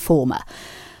fantastic performer,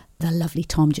 the lovely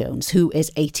Tom Jones, who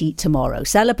is 80 tomorrow,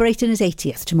 celebrating his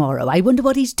 80th tomorrow. I wonder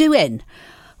what he's doing.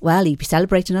 Well, he'd be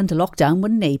celebrating under lockdown,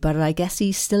 wouldn't he? But I guess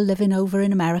he's still living over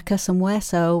in America somewhere.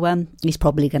 So he's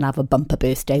probably going to have a bumper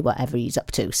birthday, whatever he's up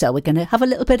to. So we're going to have a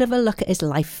little bit of a look at his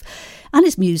life and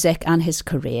his music and his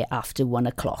career after 1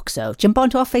 o'clock. So jump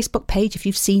onto our Facebook page if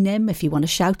you've seen him, if you want to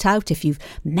shout out, if you've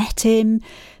met him.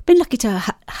 Been lucky to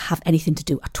have anything to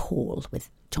do at all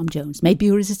with Tom Jones. Maybe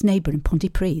you were his neighbour in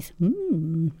Pontypridd.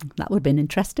 That would have been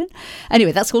interesting.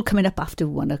 Anyway, that's all coming up after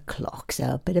 1 o'clock. So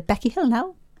a bit of Becky Hill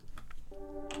now.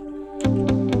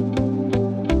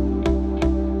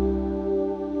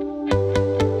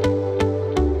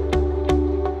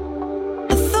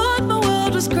 I thought my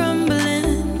world was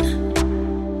crumbling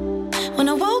when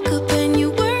I woke up and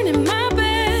you weren't in my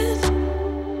bed,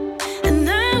 and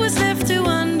I was left to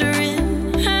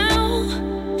wondering how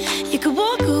you could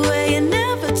walk away and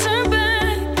never turn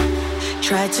back.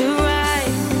 Tried to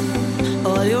right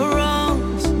all your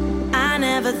wrongs. I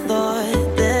never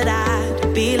thought that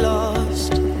I'd be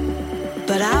lost,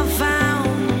 but I found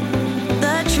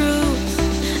the truth.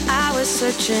 I was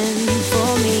searching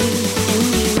for me in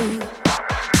you.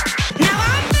 Now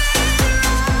I'm better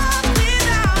off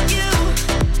without you,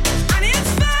 and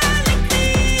it's finally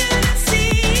clear to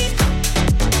see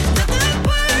that the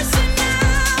person I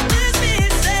was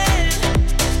missing,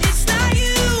 it's not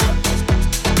you,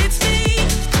 it's me.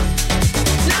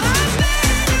 Now I'm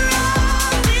better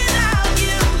off without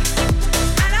you,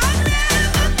 and I've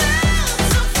never felt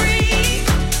so free.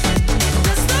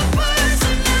 'Cause the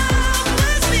person I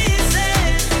was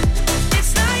missing,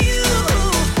 it's not you.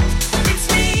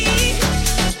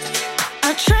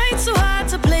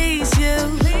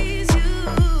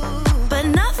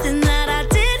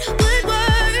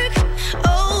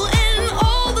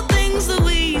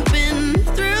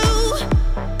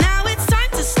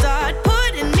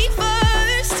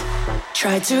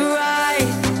 tried to right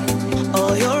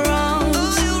all your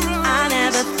wrongs. I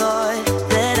never thought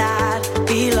that I'd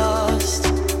be lost,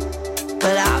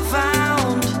 but I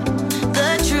found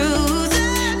the truth.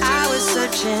 I was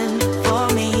searching for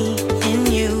me in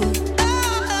you.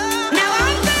 Now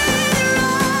I'm better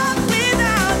off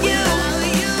without you,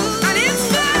 and it's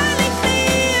finally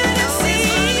clear to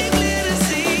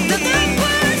see that the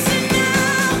person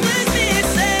I was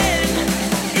missing,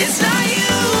 it's not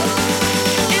you,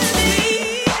 it's me.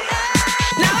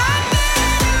 Now I'm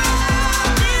better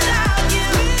off without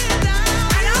you,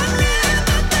 and I'll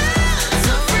never feel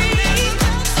so free.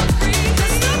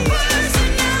 'Cause the person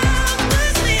I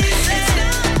was missing,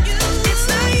 it's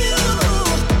not you,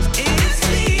 it's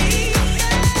me.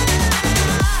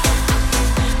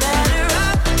 Better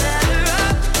up, better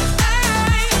up,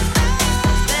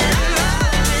 better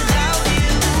up without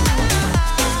you.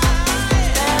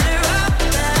 Better up,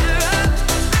 better up,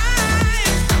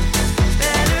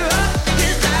 better up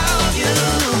without you.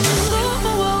 Thought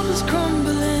my world was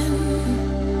crumbling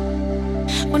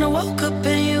when I woke up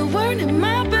and you weren't in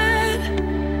my bed,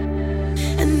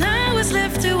 and I was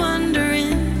left to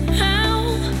wondering how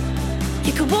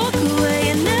you could walk away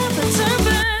and never turn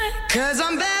back. 'Cause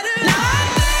I'm better now. I'm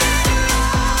better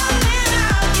off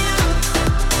without you,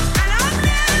 and I've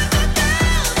never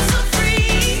felt so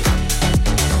free.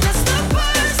 'Cause the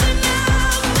person I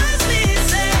was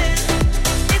missing,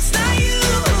 it's not you,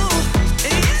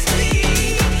 it's me.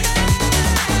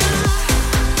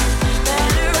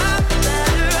 Better up,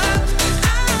 better up,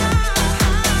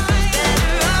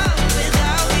 better up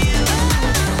without you.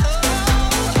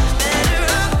 Better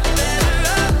up, better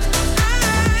up,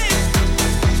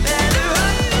 better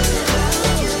up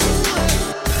without you.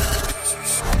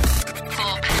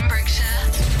 For Pembrokeshire,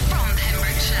 from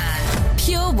Pembrokeshire.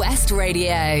 Pure West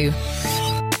Radio.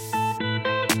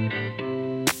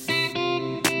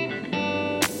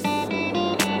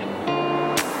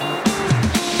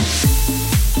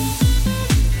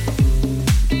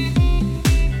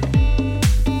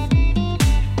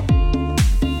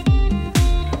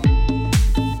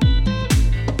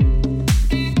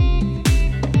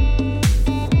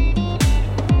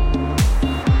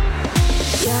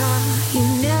 Yeah, you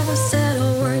never said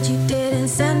a word, you didn't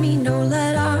send me no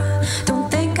letter. Don't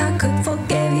think I could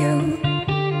forgive you.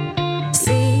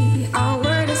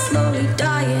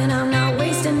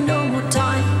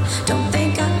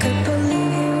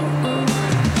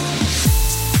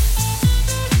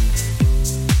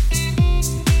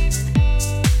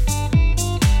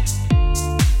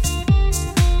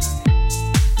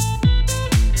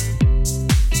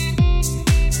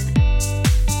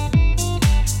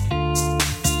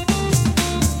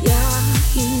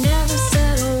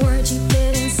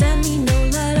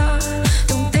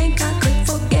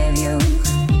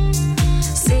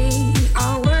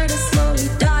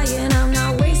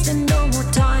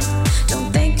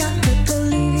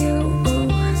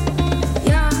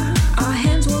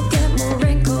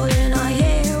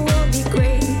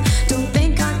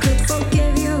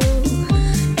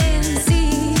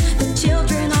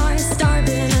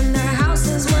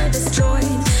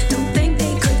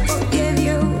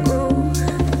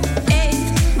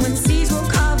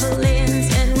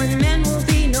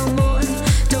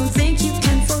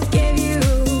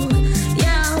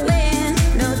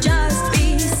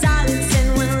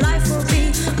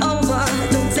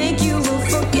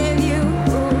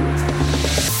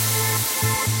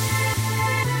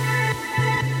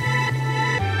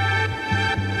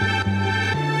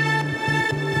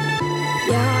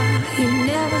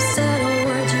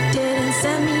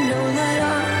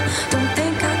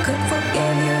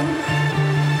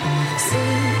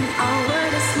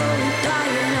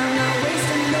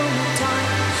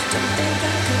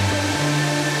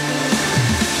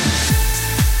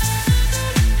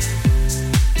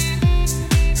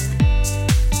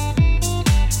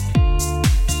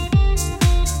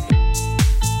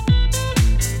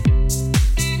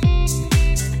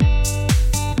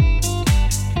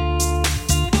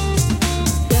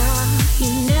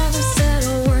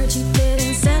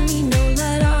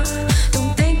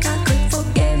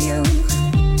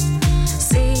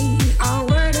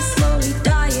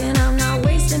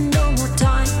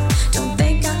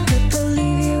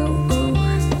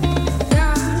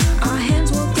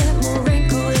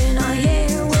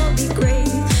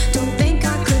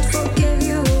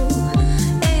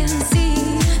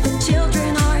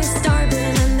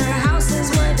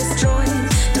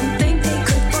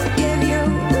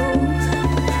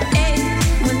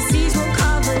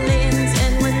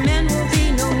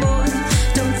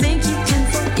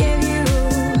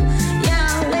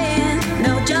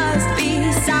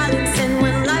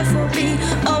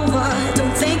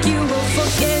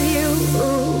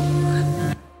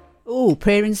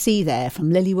 Prayer and Sea there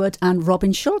from Lilywood and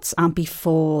Robin Schulz. And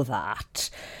before that,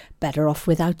 Better Off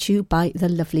Without You by the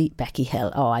lovely Becky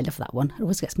Hill. Oh, I love that one. It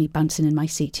always gets me bouncing in my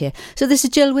seat here. So this is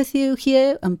Jill with you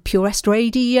here on Pure West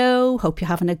Radio. Hope you're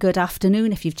having a good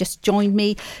afternoon. If you've just joined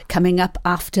me, coming up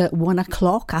after 1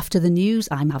 o'clock, after the news,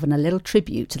 I'm having a little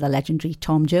tribute to the legendary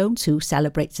Tom Jones, who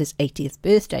celebrates his 80th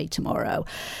birthday tomorrow.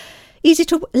 Easy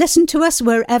to listen to us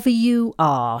wherever you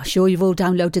are. Sure, you've all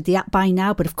downloaded the app by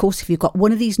now, but of course, if you've got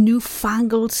one of these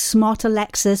newfangled smart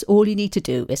Alexas, all you need to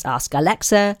do is ask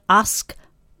Alexa, ask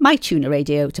my tuner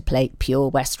radio to play Pure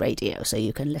West Radio, so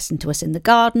you can listen to us in the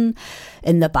garden,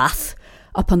 in the bath,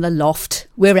 up on the loft,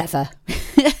 wherever.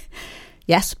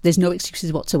 Yes, there's no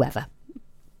excuses whatsoever.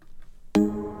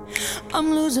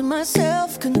 I'm losing my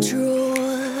self-control.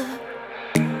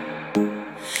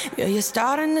 Yeah, you're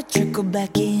starting to trickle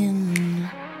back in,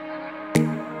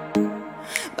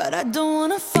 but I don't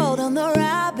wanna fall down the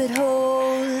rabbit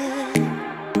hole.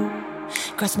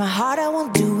 Cross my heart, I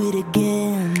won't do it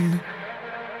again.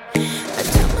 I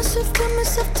tell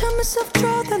myself,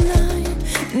 draw the line.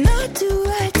 And I do.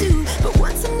 But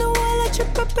once in a while I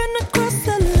trip up and I cross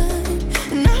the line.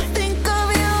 And I think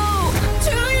of you.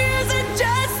 2 years and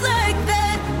just like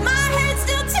that, my head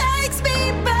still takes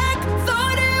me back.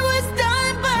 Thought it was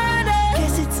done, but I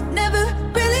guess it's never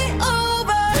really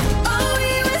over. Oh,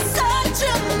 we were such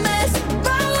a mess,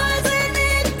 but wasn't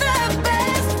it the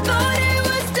best? Thought it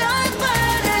was done,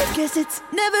 but I guess it's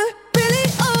never really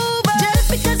over. Just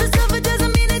because it's over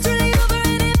doesn't mean it's really over.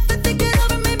 And if I think it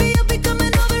over, maybe you'll be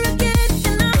coming over again.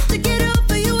 And I'll have to get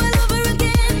over you all over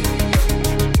again.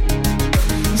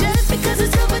 Just because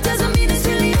it's over doesn't mean it's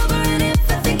really over. And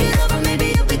if I think it over,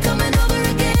 maybe you'll be coming over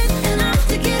again. And I'll have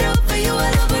to get over you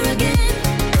all over again.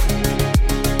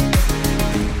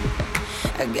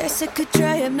 I guess I could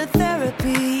try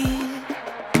hypnotherapy.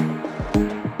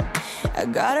 I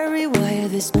gotta rewire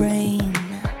this brain,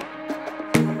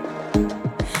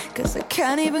 'cause I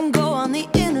can't even go on the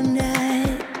internet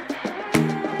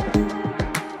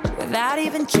without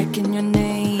even checking your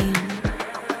name.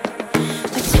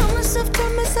 I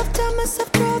tell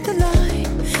myself, draw the line.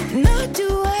 And I do.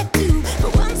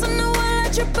 But once in a while I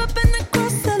trip up and I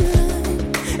cross the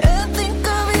line. I think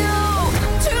of you.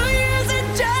 2 years and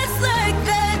just like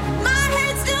that, my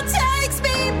head still takes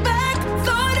me back.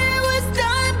 Thought it was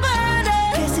done, but I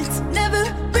guess it's never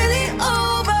really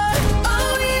over. Oh,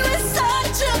 we were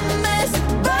such a mess,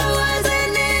 but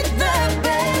wasn't it the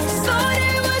best? Thought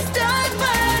it was done,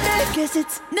 but I guess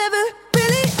it's never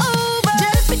really over.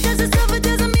 Just because it's over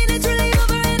doesn't mean it's really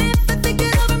over. And if I think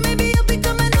it over, maybe you'll be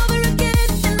coming over again.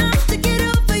 And I'll have to get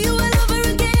over you all over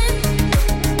again.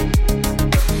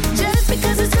 Just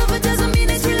because it's over doesn't mean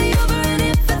it's really over. And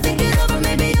if I think it over,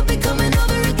 maybe you'll be coming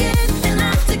over again. And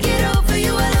I'll have to get over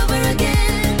you all over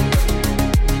again.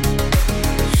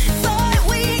 Thought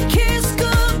we kissed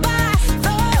goodbye,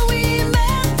 thought we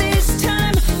met this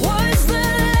time was the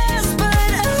last,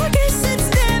 but I guess it's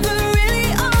never really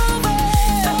over.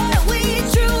 Thought we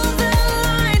drew the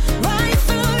line right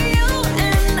through you,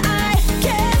 and I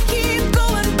can't keep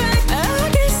going back. I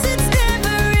guess it's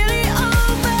never really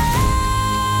over.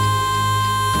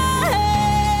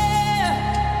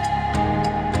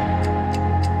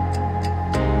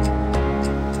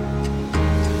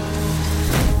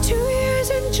 2 years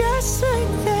and just like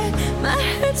that, my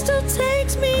head still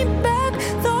takes me back.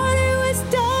 Thought it was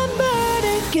done, but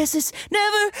I guess it's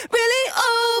never really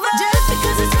over. Just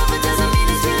because it's over doesn't mean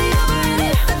it's really over. And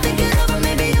if I think it over,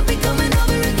 maybe you'll be coming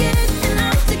over again. And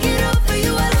I'll have to get over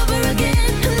you all over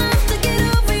again. And I'll have to get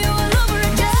over you all over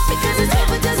again. Just because it's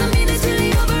over doesn't mean it's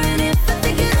really over. And if I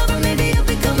think it over, maybe you'll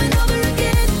be coming over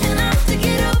again. And I'll have to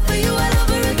get over you all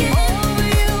over again. Over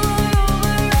you all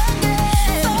over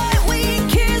again. Thought we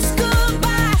kissed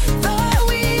goodbye, thought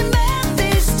we met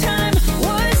this time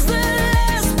was the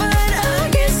last, but I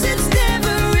guess it's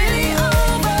never really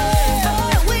over.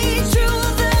 Thought we drew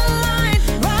the line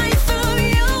right through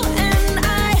you, and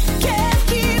I can't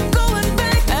keep going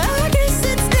back. I guess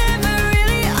it's never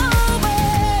really over.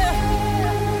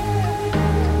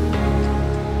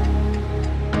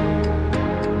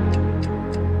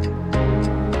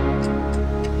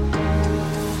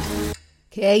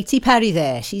 Katy Perry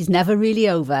there. She's never really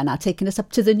over. Now taking us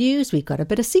up to the news, we've got a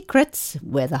bit of secrets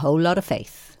with a whole lot of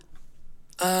faith.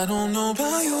 I don't know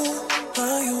about you.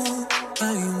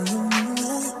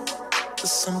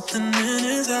 There's something in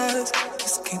his eyes.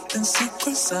 He's keeping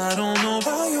secrets. I don't know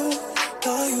about you.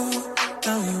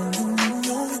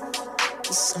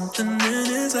 There's something in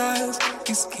his eyes.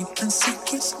 He's keeping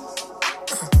secrets.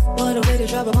 What a way to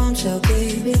drop a bombshell,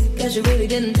 baby. Guess you really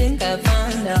didn't think I'd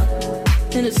find out.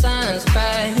 In the silence,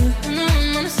 cry.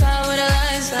 on the side with the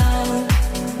lights out.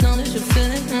 Know that you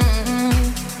feel it,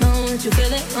 know that you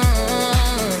feel it,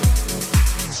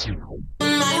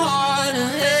 my heart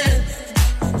ahead,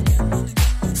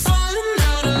 falling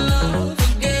out of love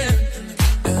again,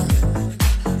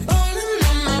 falling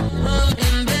on my love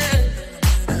in bed,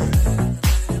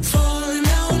 falling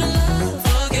out of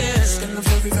love again. Spend a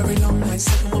very, very long night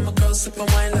sipping with my girl, sipping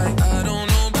wine like I don't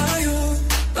know about you,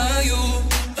 about you,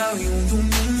 about you, you.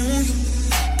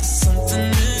 There's something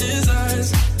in his eyes,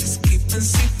 he's keeping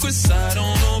secrets. I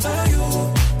don't know about you,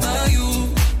 about you,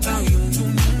 about you,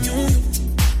 you.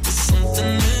 There's something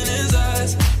in his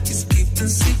eyes, he's keeping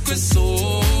secrets. So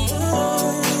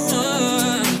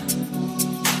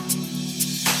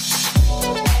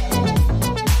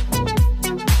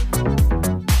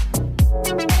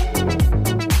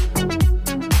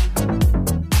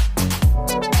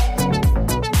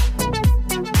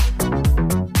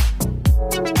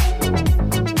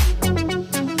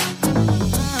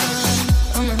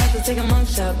take a mug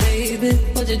shot, baby.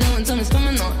 What you doing? Tell me,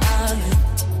 coming on out here.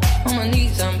 On my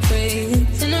knees, I'm praying.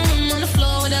 In the room on the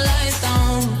floor with the lights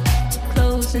on.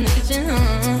 Clothes in the kitchen,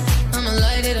 I'ma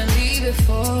light it and leave it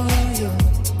for you.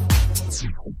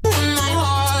 My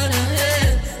heart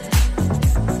ahead,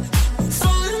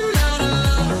 falling out of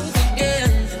love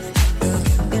again.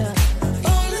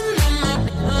 Falling on my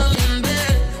love in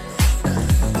bed.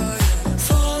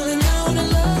 Falling out of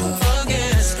love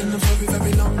again. Spend a very,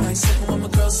 very long night sitting with my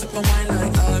girl, sipping wine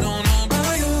like I don't know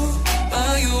about you,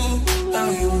 about you,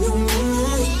 about you.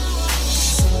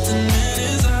 Something in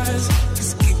his eyes,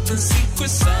 he's keeping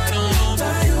secrets. I don't know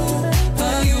about you,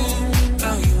 about you,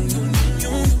 about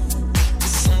you.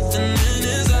 Something in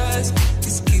his eyes,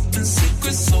 he's keeping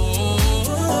secrets. So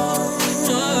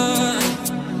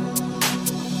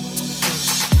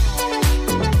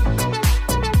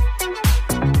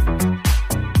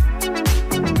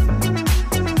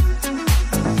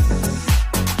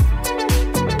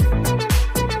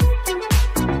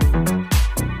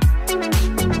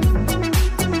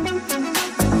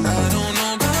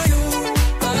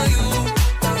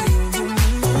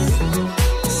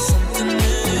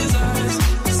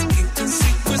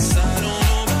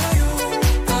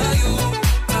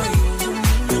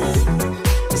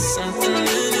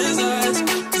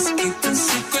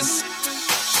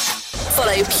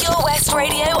Follow Pure West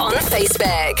Radio on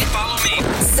Facebook. Follow me.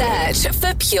 Search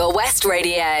for Pure West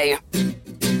Radio.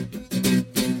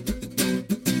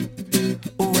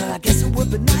 Well, I guess it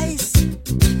would be nice